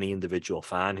blame any individual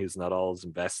fan who's not always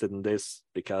invested in this,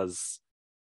 because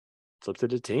it's up to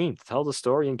the team to tell the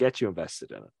story and get you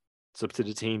invested in it. It's up to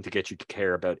the team to get you to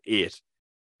care about it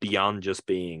beyond just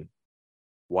being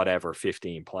whatever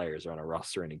 15 players are on a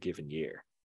roster in a given year.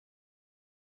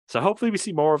 So hopefully we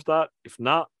see more of that. If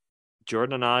not,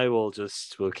 Jordan and I will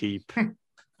keep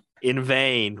in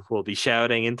vain. We'll be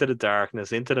shouting into the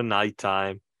darkness, into the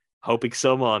nighttime, hoping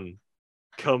someone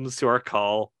comes to our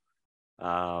call.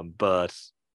 But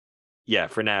yeah,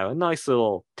 for now, a nice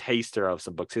little taster of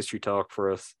some Bucks history talk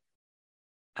for us,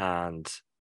 and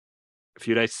a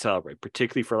few days to celebrate,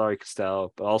 particularly for Larry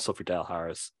Costello, but also for Del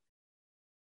Harris,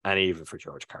 and even for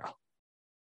George Karl.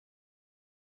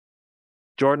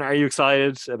 Jordan, are you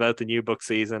excited about the new Bucks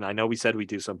season? I know we said we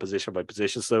do some position by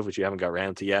position stuff, which you haven't got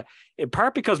around to yet, in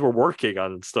part because we're working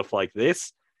on stuff like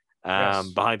this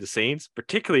behind the scenes,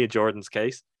 particularly in Jordan's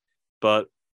case, but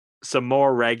some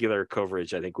more regular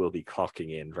coverage, I think, will be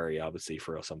clocking in very obviously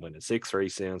for us on Winning Six very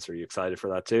soon. So are you excited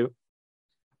for that too?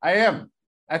 I am.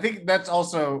 I think that's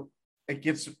also, it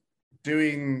gets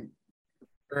doing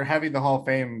or having the Hall of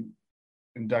Fame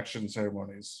induction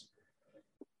ceremonies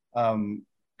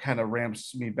kind of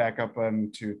ramps me back up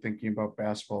into thinking about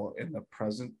basketball in the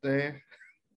present day.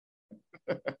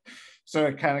 So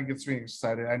it kind of gets me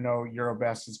excited. I know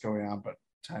Eurobasket is going on, but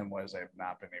time-wise, I have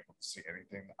not been able to see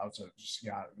anything outside of just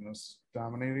Giannis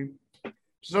dominating.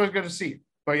 It's always good to see.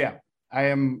 But yeah,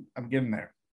 I'm getting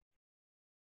there.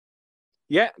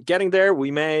 Yeah, getting there.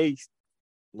 We'll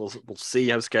see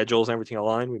how schedules and everything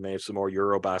align. We may have some more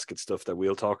Eurobasket stuff that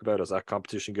we'll talk about as that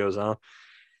competition goes on.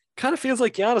 Kind of feels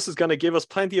like Giannis is going to give us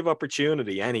plenty of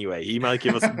opportunity anyway. He might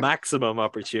give us maximum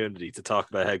opportunity to talk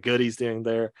about how good he's doing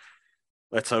there.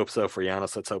 Let's hope so for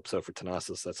Giannis. Let's hope so for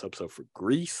Thanasis. Let's hope so for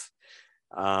Greece.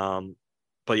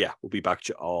 But yeah, we'll be back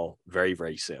to you all very,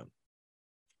 very soon.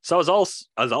 So as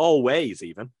always,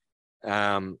 even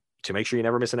to make sure you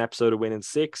never miss an episode of Winning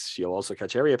Six, you'll also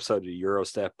catch every episode of the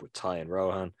Eurostep with Ty and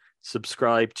Rohan.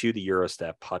 Subscribe to the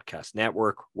Eurostep Podcast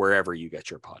Network wherever you get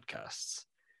your podcasts.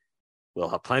 We'll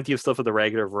have plenty of stuff of the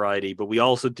regular variety, but we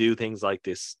also do things like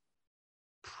this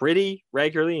pretty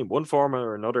regularly in one form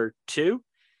or another too.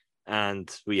 And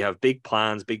we have big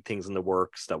plans, big things in the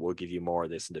works that will give you more of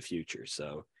this in the future.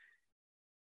 So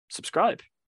subscribe.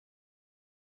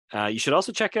 You should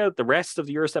also check out the rest of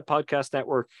the Eurostep Podcast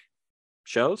Network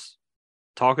shows.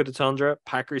 Talk of the Tundra.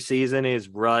 Packers season is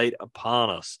right upon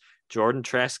us. Jordan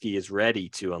Tresky is ready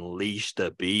to unleash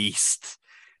the beast.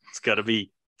 It's gonna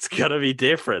be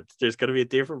different. There's gonna be a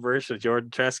different version of Jordan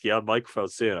Tresky on microphone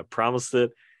soon. I promised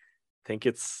it. Think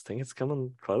it's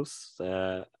coming close.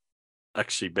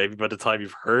 Actually, maybe by the time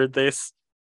you've heard this,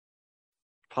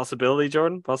 possibility,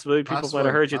 Jordan, possibility people might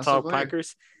have heard you talk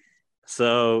Packers.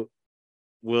 So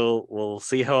we'll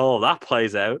see how all that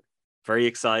plays out. Very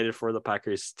excited for the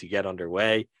Packers to get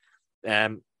underway.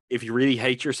 If you really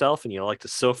hate yourself and you like to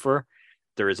suffer,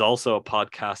 there is also a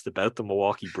podcast about the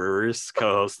Milwaukee Brewers,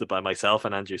 co-hosted by myself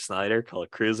and Andrew Snyder,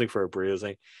 called Cruising for a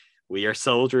Bruising. We are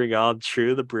soldiering on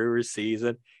through the Brewers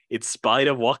season, in spite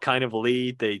of what kind of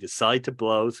lead they decide to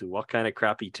blow to what kind of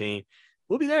crappy team.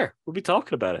 We'll be there. We'll be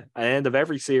talking about it. At the end of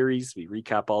every series, we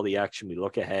recap all the action. We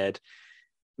look ahead.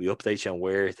 We update you on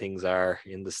where things are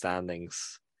in the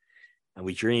standings. And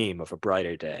we dream of a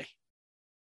brighter day.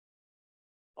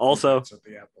 Also,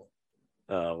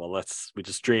 we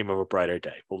just dream of a brighter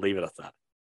day. We'll leave it at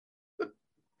that.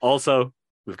 Also,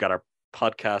 we've got our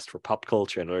podcast for pop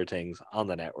culture and other things on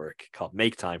the network called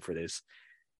Make Time for This.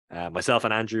 Myself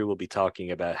and Andrew will be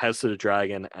talking about House of the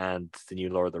Dragon and the new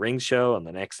Lord of the Rings show on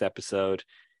the next episode.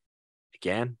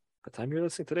 Again, by the time you're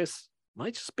listening to this,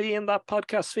 might just be in that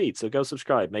podcast feed. So go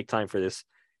subscribe, Make Time for This,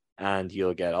 and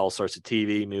you'll get all sorts of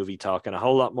TV, movie talk, and a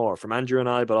whole lot more from Andrew and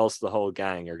I, but also the whole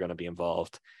gang are going to be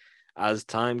involved as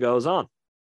time goes on.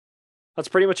 That's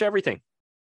pretty much everything.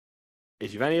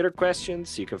 If you have any other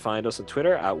questions, you can find us on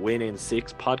Twitter at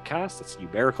WinIn6Podcast. That's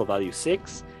numerical value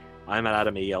 6. I'm at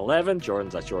AdamE11.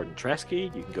 Jordan's at Jordan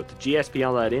Tresky. You can go to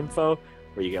GSP.info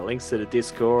where you get links to the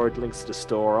Discord, links to the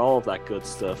store, all of that good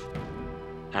stuff.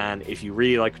 And if you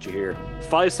really like what you hear,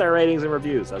 5-star ratings and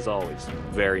reviews, as always,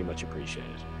 very much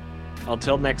appreciated.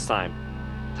 Until next time,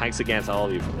 thanks again to all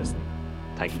of you for listening.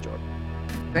 Thank you,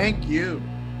 Jordan. Thank you.